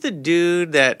dude? Who's the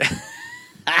dude that?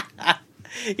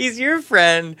 He's your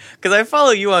friend because I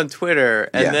follow you on Twitter,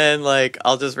 and then like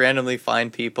I'll just randomly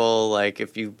find people. Like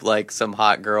if you like some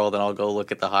hot girl, then I'll go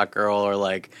look at the hot girl, or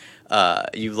like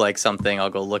you like something, I'll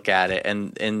go look at it.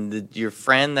 And your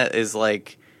friend that is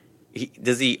like,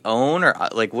 does he own or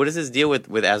like what is his deal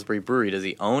with Asbury Brewery? Does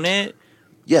he own it?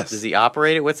 Yes. Does he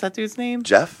operate it? What's that dude's name?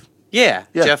 Jeff? Yeah.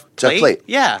 Jeff Plate?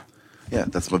 Yeah. Yeah,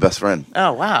 that's my best friend.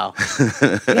 Oh, wow.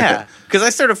 Yeah. Because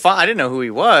I didn't know who he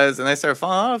was, and I started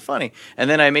following, funny. And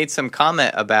then I made some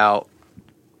comment on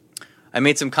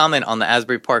the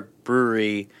Asbury Park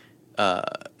Brewery,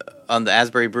 on the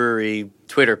Asbury Brewery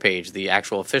Twitter page, the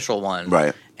actual official one.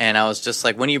 Right. And I was just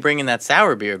like, when are you bringing that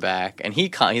sour beer back? And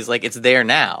he's like, it's there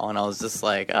now. And I was just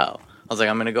like, oh. I was like,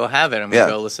 I'm going to go have it. I'm going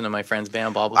to go listen to my friend's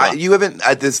band, blah, blah, blah. You haven't,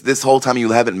 at this whole time, you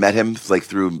haven't met him, like,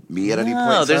 through me at any point?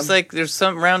 No, there's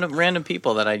some random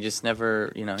people that I just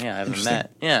never, I haven't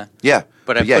met. Yeah. Yeah.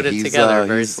 But I put it together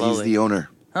very slowly. He's the owner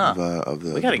of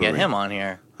the We got to get him on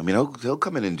here. I mean, he'll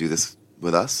come in and do this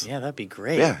with us. Yeah, that'd be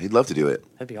great. Yeah, he'd love to do it.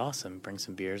 That'd be awesome. Bring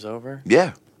some beers over.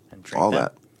 Yeah. And drink all them.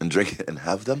 that. And drink it and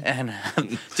have them. And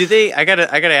do they? I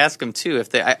gotta ask them too. If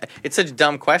they, it's such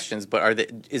dumb questions, but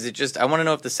is it just? I want to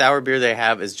know if the sour beer they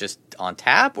have is just on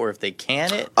tap or if they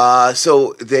can it.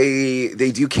 So they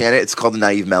do can it. It's called the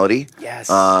Naive Melody. Yes,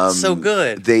 so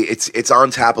good. It's on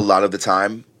tap a lot of the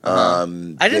time. I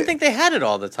didn't think they had it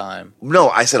all the time. No,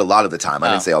 I said a lot of the time.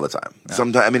 I didn't say all the time. No.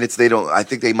 Sometimes, I mean, they don't. I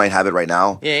think they might have it right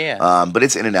now. Yeah. But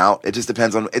it's in and out. It just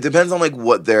depends on. It depends on like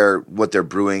what they're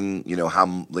brewing.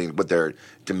 What their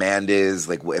demand is.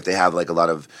 Like if they have like a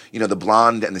lot of the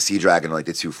Blonde and the Sea Dragon are like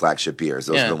the two flagship beers.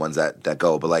 Those are the ones that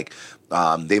go. But like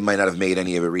they might not have made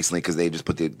any of it recently because they just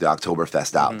put the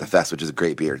Oktoberfest out. The Fest, which is a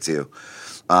great beer too.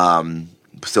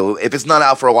 So if it's not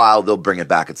out for a while, they'll bring it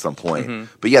back at some point.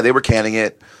 But yeah, they were canning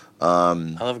it. I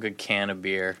love a good can of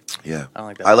beer. Yeah,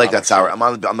 I like that sour. I'm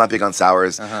not big on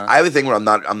sours. I have a thing where I'm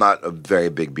not a very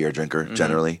big beer drinker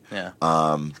generally. Yeah.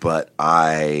 But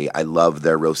I love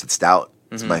their roasted stout.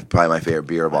 It's probably my favorite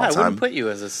beer of all time. I wouldn't put you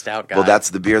as a stout guy. Well,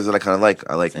 that's the beers that I kind of like.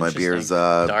 I like my beers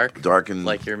dark and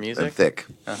like your music, and thick.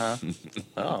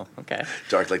 Oh, okay.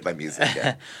 Dark like my music.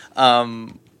 Yeah.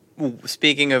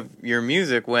 Speaking of your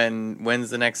music, when's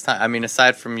the next time? I mean,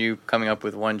 aside from you coming up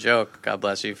with one joke, God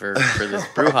bless you for this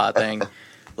Bruja thing.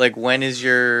 Like, when is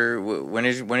your do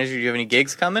you have any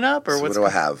gigs coming up or what do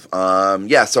I have?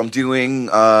 So I'm doing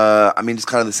just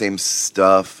kind of the same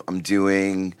stuff. I'm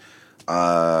doing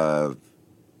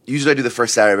usually I do the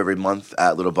first Saturday of every month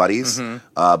at Little Buddies.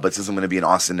 But since I'm going to be in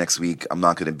Austin next week, I'm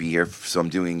not going to be here. So I'm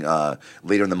doing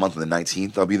later in the month on the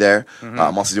 19th, I'll be there.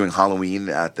 I'm also doing Halloween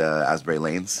at the Asbury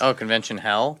Lanes. Oh, Convention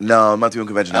Hell? No, I'm not doing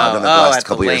Convention Hell. I've done that the last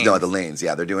couple years. No, at the Lanes.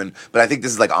 Yeah, they're doing. But I think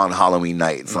this is like on Halloween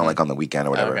night. It's not like on the weekend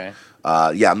or whatever. Okay.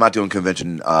 I'm not doing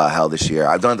Convention Hell this year.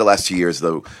 I've done it the last 2 years,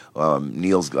 though.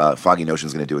 Neil's Foggy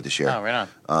Notion's going to do it this year. Oh, right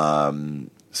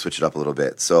on. Switch it up a little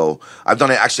bit. So I've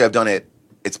done it. Actually, I've done it.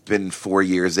 It's been 4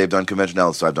 years they've done Convention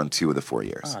Hell, so I've done 2 of the 4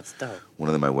 years. Oh, that's dope. One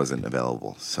of them I wasn't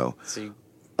available. So that'd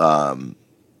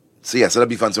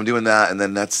be fun. So I'm doing that, and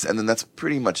then that's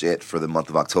pretty much it for the month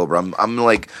of October. I'm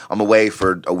away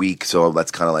for a week, so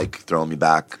that's kind of like throwing me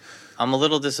back. I'm a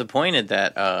little disappointed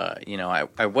that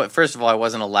first of all I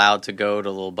wasn't allowed to go to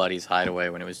Little Buddy's Hideaway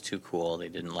when it was too cool. They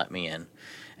didn't let me in,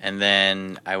 and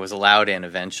then I was allowed in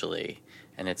eventually.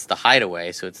 And it's the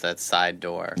Hideaway, so it's that side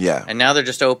door. Yeah. And now they're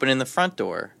just opening the front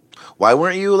door. Why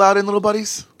weren't you allowed in, Little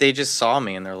Buddies? They just saw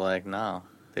me and they're like, no.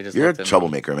 They just You're a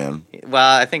troublemaker, man.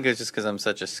 Well, I think it was just because I'm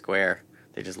such a square.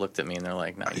 They just looked at me and they're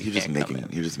like, no, you're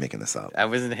just making this up. I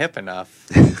wasn't hip enough.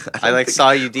 I saw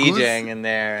you DJing in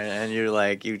there and you're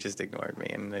like, you just ignored me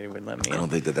and they wouldn't let me in. I don't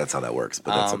think that's how that works,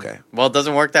 but that's okay. Well, it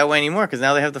doesn't work that way anymore because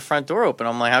now they have the front door open.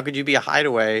 I'm like, how could you be a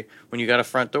Hideaway when you got a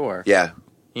front door? Yeah.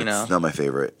 It's not my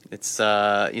favorite. And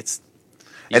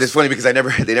it's funny because they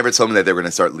never told me that they were going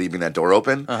to start leaving that door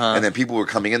open, and then people were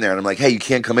coming in there, and I'm like, "Hey, you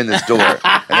can't come in this door." And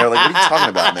they're like, "What are you talking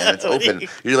about, man? It's open."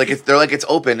 You're like, "They're like it's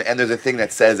open," and there's a thing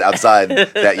that says outside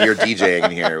that you're DJing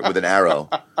in here with an arrow.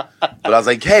 But I was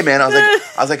like, "Hey, man," I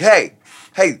was like, "Hey,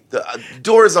 hey, the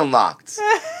door's unlocked.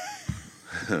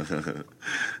 And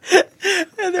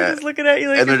they're just looking at you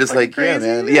like, and they're just like, crazy.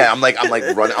 yeah, man, yeah. I'm like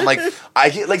running. I'm like,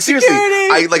 I can't, like seriously.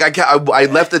 I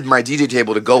left my DJ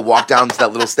table to go walk down to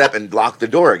that little step and lock the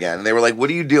door again. And they were like, "What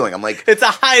are you doing?" I'm like, "It's a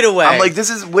hideaway." I'm like,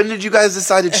 when did you guys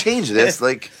decide to change this?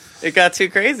 Like, it got too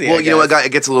crazy. Well, you know,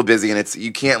 it gets a little busy, and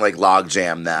you can't like log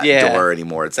jam that door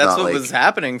anymore. That's not what was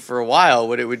happening for a while.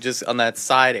 When it would just on that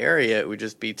side area, it would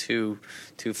just be too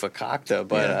fakakta.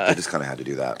 But I just kind of had to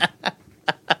do that.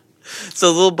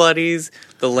 So, little buddies,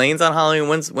 the lanes on Halloween.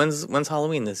 When's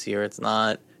Halloween this year? It's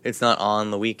not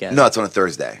on the weekend. No, it's on a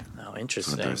Thursday. Oh,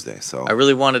 interesting. It's on a Thursday. So I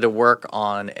really wanted to work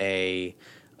on a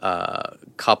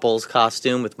couple's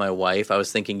costume with my wife. I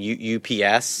was thinking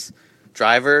UPS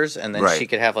drivers, and then she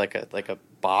could have like a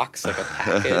box, like a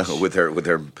package with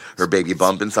her baby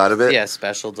bump inside of it. Yeah,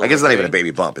 special delivery. I guess it's not even a baby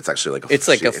bump. It's actually like a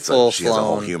full. She has a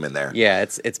whole human there. Yeah,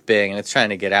 it's big, and it's trying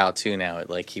to get out too now.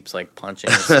 It like keeps like punching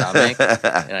the stomach,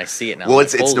 and I see it now. Well,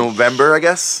 it's November, I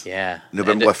guess. Yeah,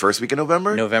 November. What, first week of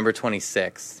November? November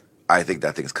 26th. I think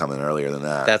that thing's coming earlier than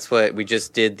that. That's what we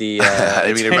just did.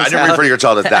 I didn't refer to your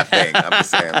child as that thing. I'm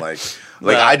just saying,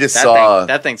 like I just saw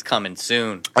that thing's coming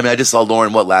soon. I mean, I just saw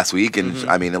Lauren last week, and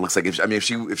I mean, it looks like if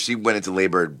she went into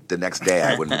labor the next day,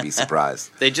 I wouldn't be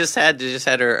surprised. They just had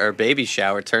her baby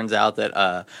shower. Turns out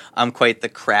that I'm quite the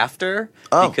crafter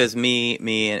because me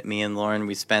and Lauren,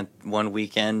 we spent one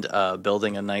weekend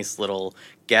building a nice little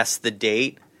guess the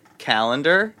date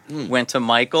calendar. Went to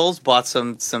Michael's, bought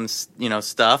some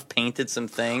stuff, painted some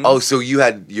things. Oh, so you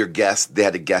had your guess. They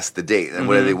had to guess the date, and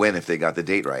what did they win if they got the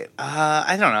date right?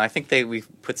 I don't know. I think we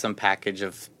put some package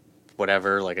of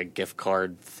whatever, like a gift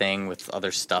card thing with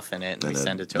other stuff in it, and we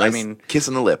send it to. Nice I mean, kiss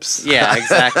on the lips. Yeah,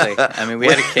 exactly. I mean, we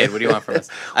had a kid. What do you want from us?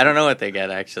 I don't know what they get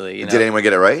actually. Did anyone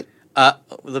get it right?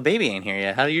 The baby ain't here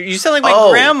yet. How do you sound like my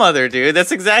grandmother, dude?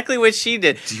 That's exactly what she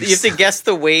did. You have to guess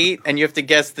the weight and you have to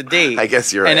guess the date. I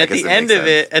guess you're right. And at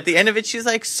the end of it, she's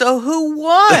like, "So who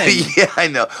won?" Yeah, I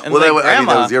know. And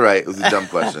well, you're right. It was a dumb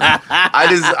question.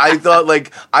 I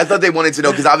thought they wanted to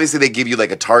know because obviously they give you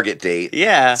like a target date.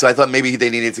 Yeah. So I thought maybe they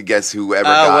needed to guess whoever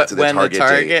got to the target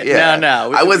date. Yeah.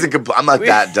 No. I wasn't. I'm not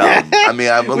that dumb. I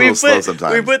mean, I'm a little slow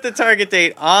sometimes. We put the target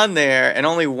date on there, and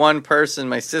only one person,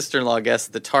 my sister-in-law,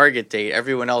 guessed the target date.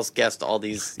 Everyone else guessed all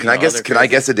these. Can I guess a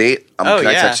date? Can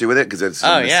I text you with it? Because it's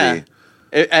see.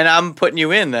 And I'm putting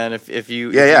you in then if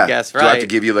you guess right. Do I have to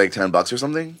give you like $10 or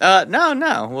something? No.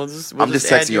 I'm just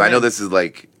texting you. I know this is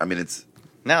like. I mean, it's.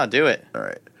 No, do it. All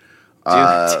right.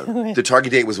 Do it. The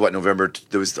target date was what, November?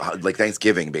 There was like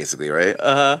Thanksgiving, basically, right?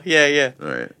 Yeah. All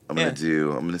right. I'm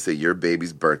gonna say your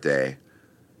baby's birthday.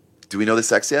 Do we know the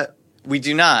sex yet? We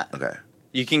do not. Okay.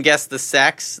 You can guess the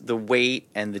sex, the weight,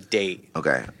 and the date.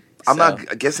 Okay. I'm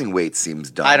not guessing weight.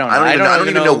 Seems dumb. I don't know. I don't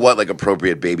even know what like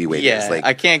appropriate baby weight is. Like,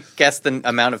 I can't guess the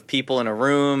amount of people in a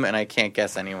room, and I can't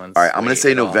guess anyone's. All right, I'm gonna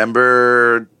say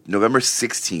November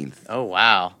 16th. Oh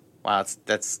wow,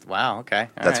 that's wow. Okay,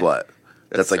 that's right. What?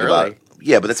 That's like early.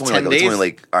 But that's only 10 days. It's only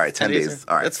like all right, 10 days.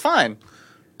 All right, that's fine.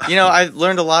 You know, I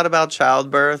learned a lot about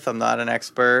childbirth. I'm not an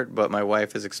expert, but my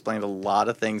wife has explained a lot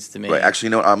of things to me. Right. Actually, you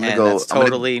know what? I'm going to go. That's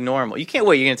totally normal. You can't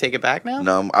wait. You're going to take it back now?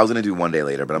 No, I was going to do one day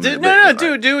later, but I'm going to. No,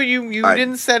 do it. You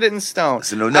didn't set it in stone.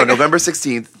 So, November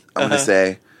 16th, I'm going to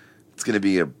say it's going to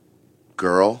be a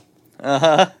girl.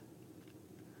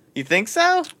 You think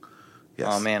so? Yes.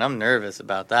 Oh, man, I'm nervous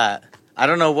about that. I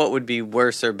don't know what would be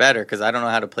worse or better because I don't know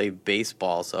how to play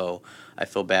baseball, so I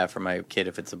feel bad for my kid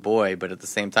if it's a boy, but at the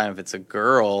same time, if it's a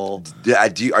girl, are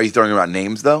you throwing around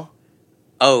names though?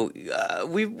 Oh,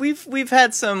 we've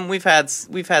had some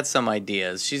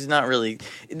ideas. She's not really.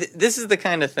 This is the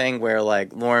kind of thing where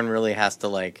like Lauren really has to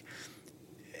like.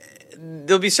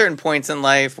 There'll be certain points in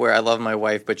life where I love my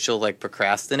wife, but she'll like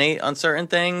procrastinate on certain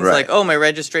things. Right. Like, oh, my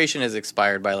registration is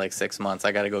expired by like 6 months.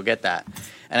 I got to go get that.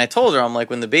 And I told her, I'm like,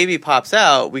 when the baby pops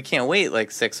out, we can't wait like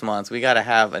 6 months. We got to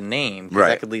have a name. Right.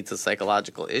 That could lead to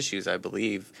psychological issues, I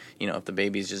believe. You know, if the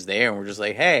baby's just there and we're just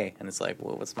like, hey, and it's like,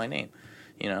 well, what's my name?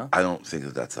 You know? I don't think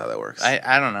that's how that works.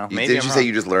 I don't know. Maybe Didn't you say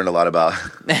you just learned a lot about?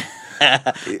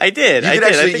 I did.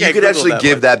 You could actually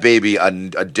give that baby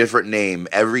a different name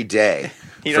every day.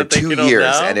 For 2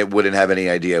 years, and it wouldn't have any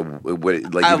idea.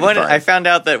 I found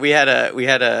out that we had a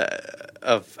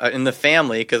in the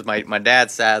family because my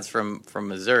dad's dad's from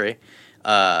Missouri,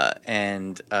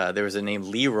 and there was a name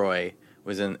Leroy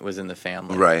was in the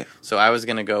family. Right. So I was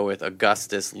gonna go with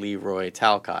Augustus Leroy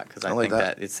Talcott because I think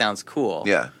that it sounds cool.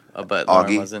 Yeah. But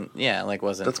Lauren wasn't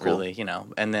That's cool. really, you know.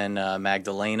 And then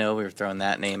Magdalena, we were throwing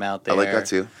that name out there. I like that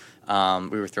too.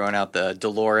 We were throwing out the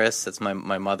Dolores. That's my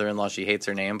mother-in-law. She hates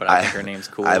her name, but I think her name's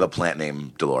cool. I have a plant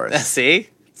named Dolores. See?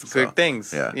 good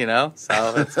things. Yeah. You know,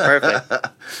 so it's perfect.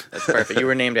 That's perfect. You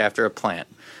were named after a plant.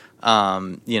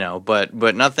 You know, but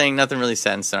nothing really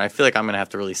set in stone. I feel like I'm gonna have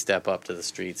to really step up to the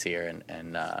streets here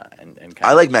and kind of.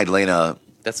 I like Magdalena.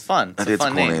 That's fun. I think it's a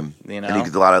cool name. You know, and you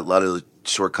get a lot of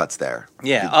shortcuts there.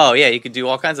 Yeah. Oh, yeah. You could do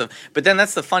all kinds of. But then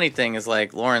that's the funny thing is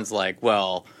like Lauren's like,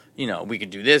 well, you know, we could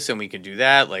do this and we could do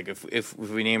that. Like if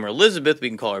we name her Elizabeth, we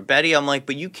can call her Betty. I'm like,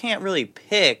 but you can't really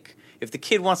pick. If the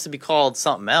kid wants to be called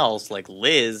something else, like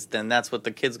Liz, then that's what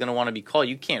the kid's going to want to be called.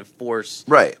 You can't force.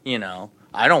 Right. You know,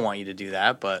 I don't want you to do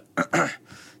that, but.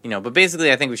 You know, but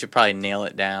basically, I think we should probably nail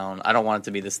it down. I don't want it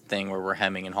to be this thing where we're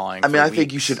hemming and hawing. I mean, I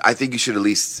think you should at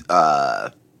least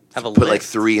have a put list. like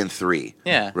 3 and 3.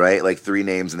 Yeah. Right, like 3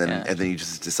 names, and then you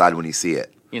just decide when you see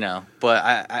it. You know, but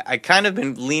I kind of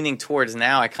been leaning towards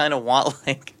now. I kind of want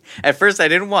like at first I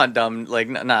didn't want dumb I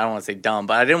don't want to say dumb,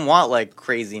 but I didn't want like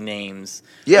crazy names.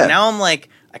 Yeah. But now I'm like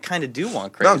I kind of do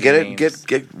want crazy. No, names.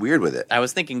 Get weird with it. I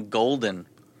was thinking golden.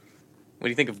 What do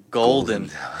you think of golden?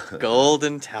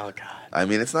 Golden Talcott. I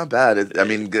mean, it's not bad.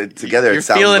 Together it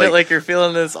sounds feeling it like you're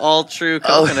feeling this all true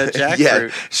coconut jackfruit. Yeah.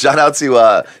 Shout out to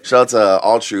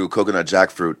All True Coconut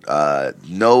Jackfruit.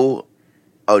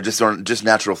 Just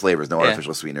natural flavors, no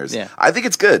artificial sweeteners. Yeah. I think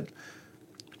it's good.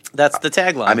 That's the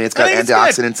tagline. I mean, it's got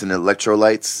antioxidants and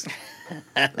electrolytes.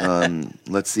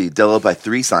 Let's see, developed by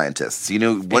 3 scientists. You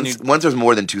know, once there's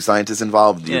more than 2 scientists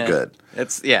involved, you're good.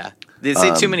 They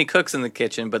say too many cooks in the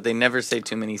kitchen, but they never say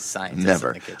too many scientists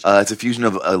in the kitchen. It's a fusion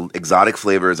of exotic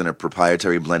flavors and a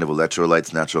proprietary blend of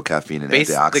electrolytes, natural caffeine, and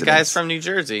antioxidants. The guy's from New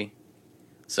Jersey,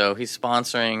 so he's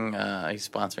sponsoring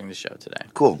the show today.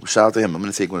 Cool. Shout out to him. I'm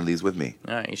going to take one of these with me.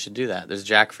 All right, you should do that. There's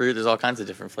jackfruit. There's all kinds of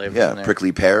different flavors. Yeah, in there.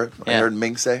 prickly pear. I heard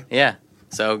Ming say. Yeah.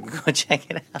 So go check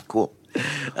it out. Cool.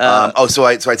 So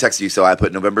I texted you. So I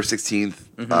put November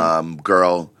 16th,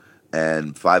 girl,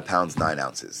 and 5 pounds 9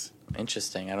 ounces.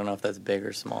 Interesting. I don't know if that's big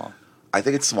or small. I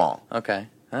think it's small. Okay.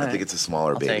 I think it's a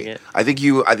smaller baby. Take it. I think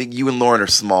you and Lauren are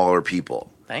smaller people.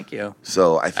 Thank you.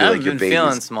 So I feel like your baby's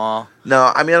feeling small.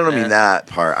 No, I mean I don't mean that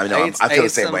part. I mean I feel the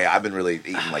same some, way. I've been really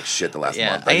eating like shit the last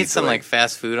month. I ate some like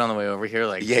fast food on the way over here.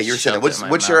 Like you're saying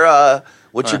what's your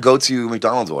go-to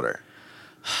McDonald's order?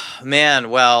 Man,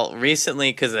 well,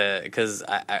 recently because today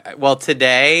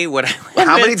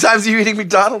how many times are you eating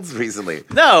McDonald's recently?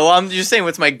 No, I'm just saying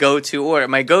what's my go-to order.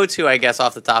 My go-to, I guess,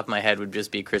 off the top of my head would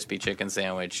just be crispy chicken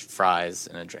sandwich, fries,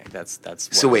 and a drink. That's.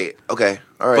 So wait, okay,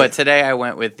 all right. But today I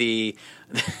went with because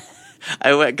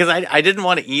I didn't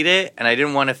want to eat it and I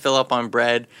didn't want to fill up on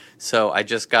bread, so I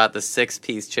just got the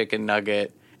 6-piece chicken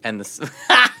nugget. And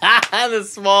the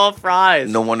small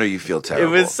fries. No wonder you feel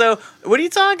terrible. It was so. What are you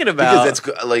talking about? Because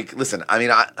that's like, listen. I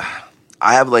mean, I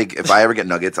have like, if I ever get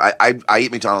nuggets, I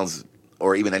eat McDonald's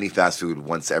or even any fast food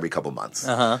once every couple months.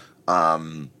 Although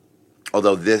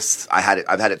I've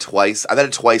had it twice. I've had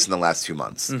it twice in the last 2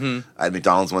 months. I had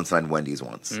McDonald's once and I had Wendy's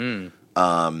once.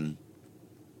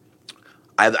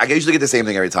 I usually get the same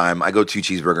thing every time. I go 2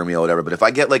 cheeseburger meal, whatever. But if I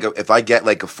get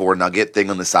like a 4 nugget thing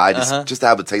on the side, just to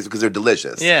have a taste because they're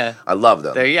delicious. Yeah, I love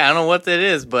them. I don't know what it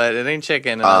is, but it ain't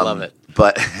chicken, and I love it.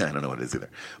 But I don't know what it is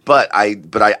either. But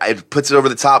it puts it over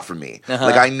the top for me.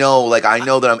 Like I know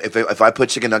that if I put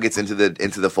chicken nuggets into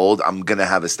the fold, I'm gonna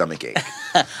have a stomach ache.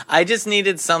 I just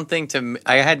needed something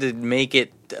I had to make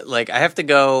it. Like I have to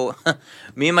go.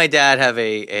 Me and my dad have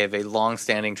a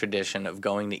long-standing tradition of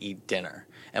going to eat dinner.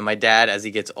 And my dad, as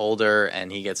he gets older and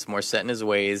he gets more set in his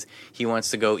ways, he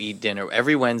wants to go eat dinner.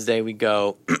 Every Wednesday we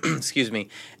go, excuse me,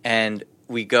 and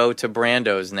we go to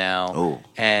Brando's now. Oh.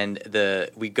 And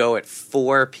we go at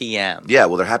 4 p.m. Yeah,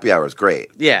 well, their happy hour is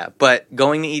great. Yeah, but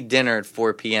going to eat dinner at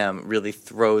 4 p.m. really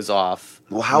throws off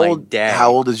my day.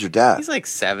 How old is your dad? He's like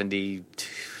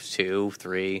 72,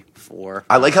 3, 4.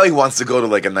 I like how he wants to go to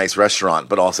like a nice restaurant,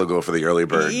 but also go for the early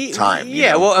bird time.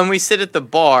 Yeah, well, and we sit at the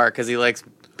bar because he likes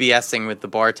BSing with the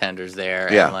bartenders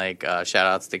there. Yeah. And like shout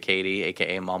outs to Katie,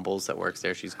 aka Mumbles, that works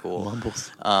there. She's cool.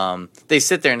 Mumbles. They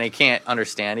sit there and they can't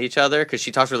understand each other because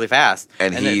she talks really fast.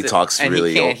 And he talks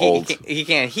really old. He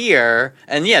can't hear.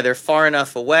 And yeah, they're far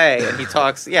enough away and he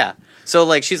talks, yeah. So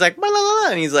like she's like, blah, blah,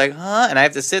 blah, and he's like, huh? And I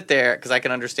have to sit there because I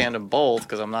can understand them both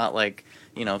because I'm not like,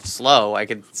 slow. I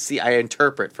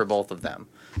interpret for both of them.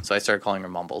 So I started calling her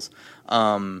Mumbles.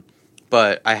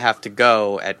 But I have to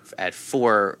go at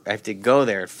 4. I have to go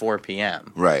there at 4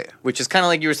 p.m. Right. Which is kind of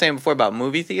like you were saying before about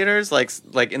movie theaters.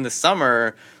 Like in the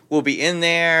summer, we'll be in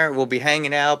there, we'll be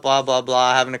hanging out, blah blah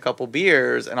blah, having a couple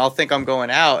beers, and I'll think I'm going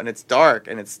out, and it's dark,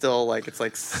 and it's still like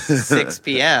 6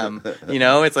 p.m.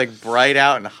 It's like bright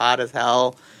out and hot as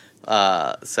hell.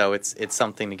 So it's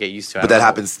something to get used to. But that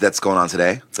happens. That's going on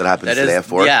today. That happens today at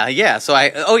 4. Yeah. So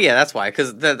that's why.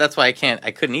 Because that's why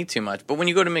I couldn't eat too much. But when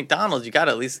you go to McDonald's,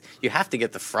 you have to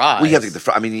get the fries. Well, you have to get the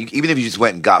fries. I mean, even if you just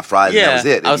went and got fries, and that was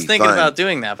it. I was thinking about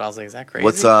doing that, but I was like, is that crazy?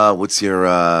 What's your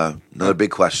another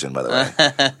big question, by the way?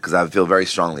 Because I feel very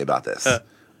strongly about this.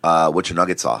 What's your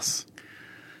nugget sauce?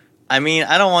 I mean,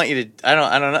 I don't want you to. I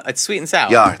don't know. It's sweet and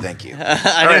sour. Yeah, thank you.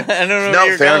 I don't know where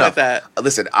you're going with that.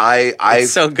 Listen,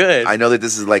 it's so good. I know that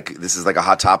this is like a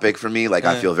hot topic for me. Like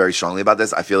I feel very strongly about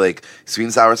this. I feel like sweet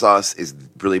and sour sauce is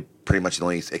really pretty much the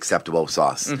only acceptable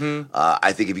sauce. Mm-hmm.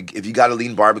 I think if you got a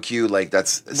lean barbecue, like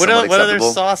that's what other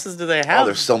sauces do they have? Oh,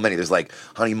 there's so many. There's like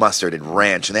honey mustard and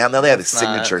ranch, and they have a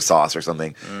signature sauce or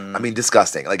something. I mean,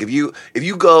 disgusting. Like if you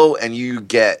go and you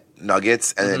get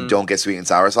nuggets and then don't get sweet and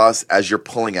sour sauce, as you're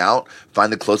pulling out,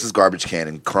 find the closest garbage can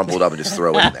and crumple it up and just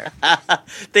throw it in there.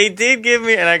 They did give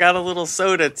me, and I got a little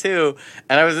soda too,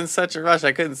 and I was in such a rush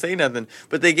I couldn't say nothing,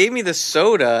 but they gave me the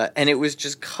soda and it was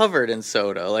just covered in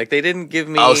soda. Like they didn't give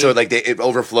me... Oh, so like it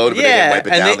overflowed, but they didn't wipe it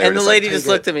down there. And the lady just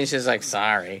looked at me and she's like,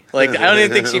 sorry. Like I don't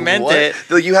even think she meant it.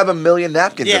 Like, you have a million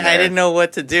napkins in there. I didn't know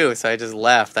what to do, so I just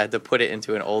left. I had to put it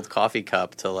into an old coffee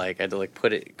cup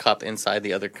put it cup inside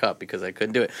the other cup because I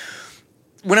couldn't do it.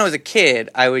 When I was a kid,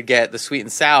 I would get the sweet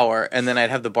and sour, and then I'd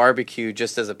have the barbecue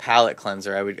just as a palate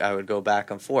cleanser. I would go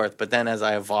back and forth. But then as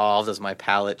I evolved, as my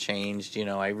palate changed,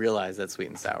 I realized that sweet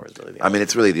and sour is really the only one.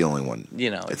 It's really the only one.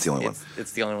 It's the only one.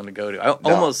 It's the only one to go to. I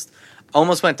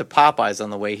almost went to Popeyes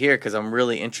on the way here because I'm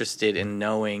really interested in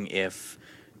knowing if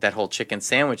that whole chicken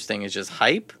sandwich thing is just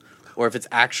hype or if it's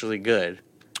actually good.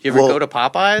 Do you ever go to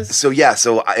Popeyes? So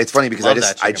it's funny because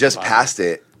I just passed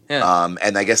it. Yeah.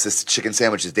 And I guess this chicken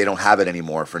sandwiches, they don't have it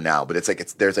anymore for now, but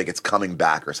it's coming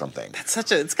back or something. It's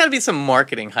got to be some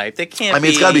marketing hype. They can't. I mean,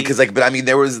 it's got to be because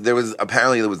there was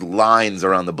apparently lines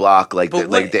around the block and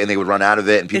they would run out of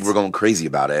it and people were going crazy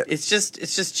about it. It's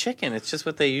just chicken. It's just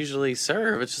what they usually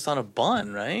serve. It's just on a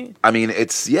bun, right? I mean,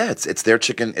 it's their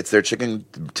chicken. It's their chicken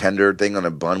tender thing on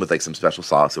a bun with like some special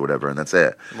sauce or whatever, and that's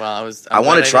it. Well, I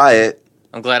want to try it.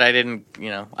 I'm glad I didn't.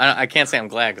 I can't say I'm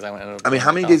glad because I went. I mean,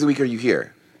 how many days a week are you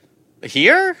here?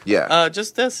 Here? Yeah.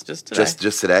 Just today.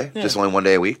 Just today? Yeah. Just only one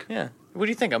day a week? Yeah. What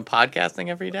do you think? I'm podcasting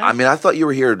every day? I mean, I thought you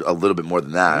were here a little bit more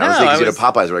than that. No, I was thinking you had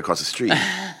Popeyes right across the street.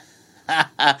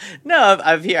 No,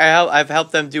 I've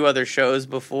helped them do other shows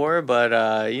before, but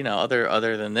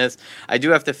other than this, I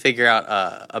do have to figure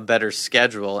out a better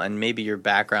schedule, and maybe your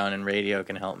background in radio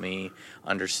can help me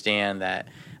understand that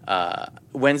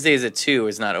Wednesdays at 2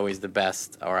 is not always the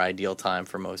best or ideal time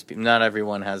for most people. Not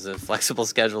everyone has a flexible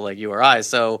schedule like you or I,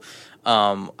 so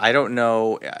I don't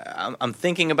know. I'm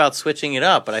thinking about switching it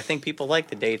up, but I think people like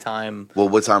the daytime. Well,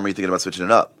 what time are you thinking about switching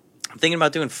it up? I'm thinking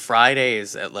about doing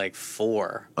Fridays at like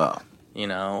 4. Oh.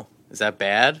 Is that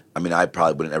bad? I mean, I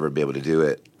probably wouldn't ever be able to do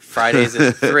it. Fridays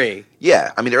at 3.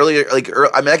 Yeah, I mean earlier, I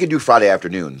could do Friday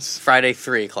afternoons. Friday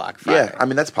 3 o'clock. Friday. Yeah, I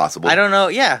mean that's possible. I don't know.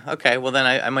 Yeah, okay. Well, then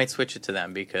I might switch it to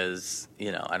them because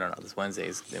I don't know. This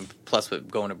Wednesdays, plus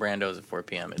with going to Brando's at 4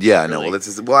 p.m. Yeah, no.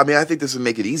 Well, I mean, I think this would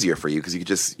make it easier for you because you could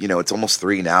just, it's almost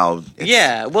 3 now.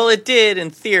 Yeah, well, it did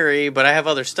in theory, but I have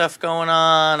other stuff going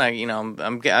on.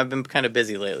 I've been kind of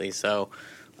busy lately, so.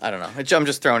 I don't know. I'm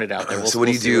just throwing it out there. So what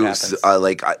do you do? So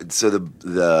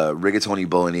the rigatoni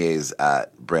bolognese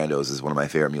at Brando's is one of my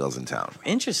favorite meals in town.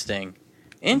 Interesting.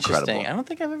 Incredible. I don't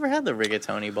think I've ever had the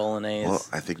rigatoni bolognese. Well,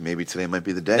 I think maybe today might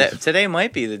be the day. Today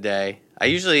might be the day. I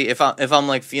usually, if I'm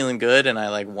like feeling good and I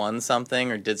like won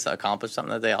something or did accomplish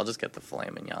something that day, I'll just get the filet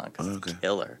mignon because it's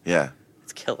killer. Yeah,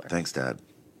 it's killer. Thanks, Dad.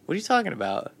 What are you talking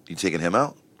about? You taking him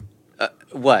out?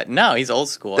 What? No, he's old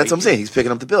school. That's what I'm saying. He's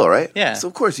picking up the bill, right? Yeah. So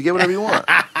of course you get whatever you want.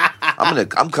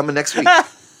 I'm coming next week.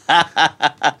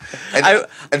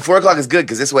 And 4 o'clock is good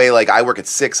because this way, like, I work at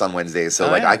 6 on Wednesdays,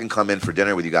 so I can come in for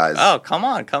dinner with you guys. Oh, come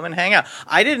and hang out.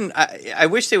 I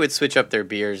wish they would switch up their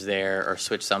beers there or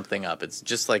switch something up. It's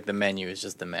just like the menu is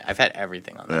just the menu. I've had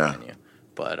everything on the menu,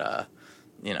 but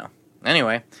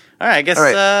Anyway, all right.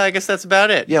 I guess that's about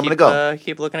it. Yeah, I'm gonna go.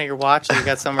 Keep looking at your watch. You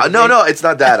got somewhere. No, it's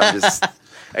not that. I'm just.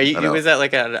 Are you? Is that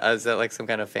like some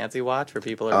kind of fancy watch where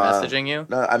people are messaging you?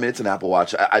 No, I mean it's an Apple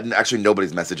Watch. Actually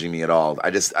nobody's messaging me at all.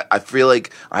 I feel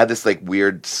like I have this like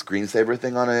weird screensaver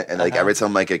thing on it, and like every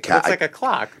time like a cat, it's like a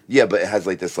clock. Yeah, but it has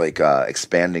like this like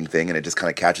expanding thing, and it just kind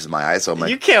of catches my eye. So I'm like,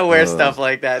 you can't wear stuff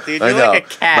like that, dude. You're like a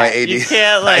cat. You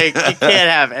can't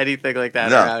have anything like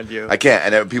that around you. I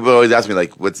can't. And people always ask me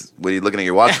like, what are you looking at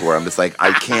your watch for? I'm just like,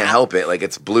 I can't help it. Like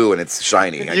it's blue and it's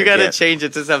shiny. You got to change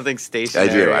it to something stationary.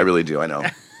 I do. I really do. I know.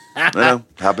 I know.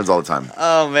 Happens all the time.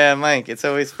 Oh man, Mike, it's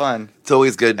always fun. It's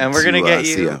always good. And we're gonna get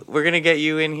you. See ya. We're gonna get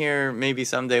you in here maybe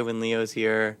someday when Leo's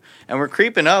here, and we're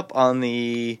creeping up on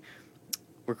the.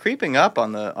 We're creeping up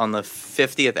on the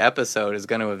 50th episode is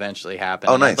going to eventually happen.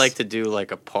 Oh, nice. I'd like to do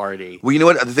like a party. Well, you know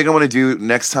what? The thing I want to do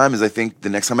next time is I think the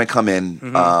next time I come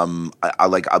in, I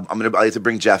like to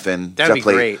bring Jeff in. That'd be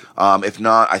great. If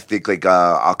not, I think like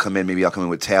I'll come in. Maybe I'll come in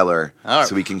with Taylor,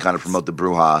 so we can kind of promote the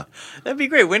Bruja. That'd be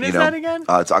great. When is that again?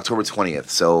 It's October 20th.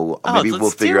 So maybe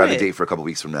we'll figure out a date for a couple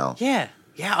weeks from now. Yeah.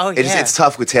 Yeah, oh yeah. It's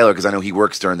tough with Taylor because I know he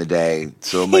works during the day,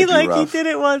 so it might be rough. He did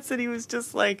it once, and he was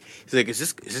just like, he's like, is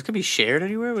this gonna be shared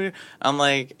anywhere? I'm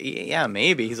like, yeah,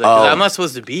 maybe. He's like, I'm not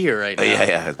supposed to be here right now.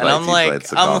 Yeah. And I'm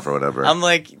like, or whatever. I'm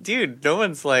like, dude, no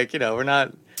one's like, we're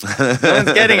not. No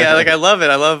one's getting it. Like, I love it.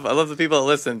 I love the people that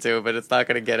listen to it, but it's not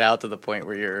going to get out to the point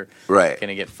where you're going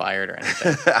to get fired or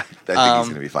anything. I think he's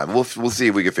going to be fine. We'll see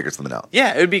if we can figure something out.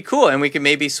 Yeah, it would be cool, and we could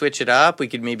maybe switch it up. We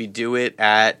could maybe do it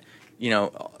at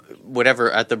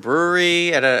whatever, at the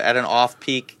brewery at an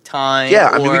off-peak time. Yeah,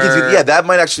 I mean, we could do. Yeah,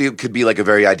 that could be like a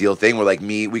very ideal thing where like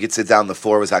we could sit down. The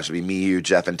floor was actually me, you,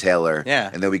 Jeff, and Taylor.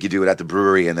 Yeah, and then we could do it at the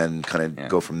brewery and then kind of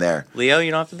go from there. Leo,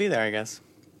 you don't have to be there, I guess.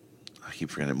 I keep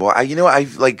forgetting. Well,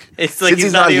 it's like since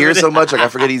he's not here so much, like I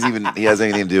forget he has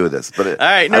anything to do with this. But all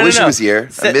right, I wish he was here.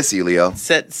 I miss you, Leo.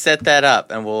 Set that up,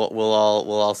 and we'll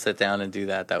all sit down and do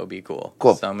that. That would be cool.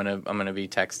 Cool. So I'm gonna be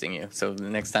texting you. So the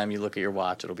next time you look at your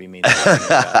watch, it'll be me. Well,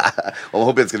 I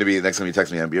hope it's gonna be the next time you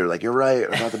text me. You're like, you're right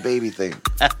about the baby thing,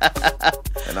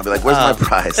 and I'll be like, where's my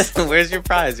prize? Where's your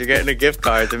prize? You're getting a gift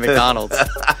card to McDonald's.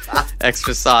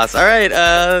 Extra sauce. All right.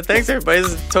 Thanks, everybody.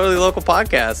 This is a Totally Local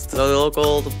Podcast.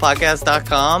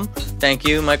 TotallyLocalPodcast.com. Thank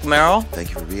you, Michael Merrell. Thank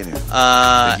you for being here.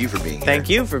 Thank you for being here. Thank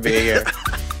you for being here.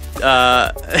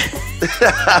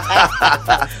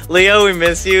 Leo, we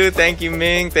miss you. Thank you,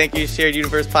 Ming. Thank you, Shared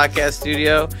Universe Podcast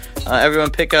Studio.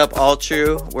 Everyone pick up All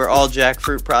True, where all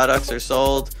jackfruit products are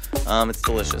sold. It's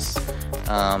delicious.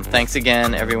 Thanks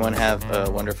again, everyone. Have a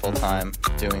wonderful time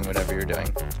doing whatever you're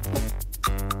doing.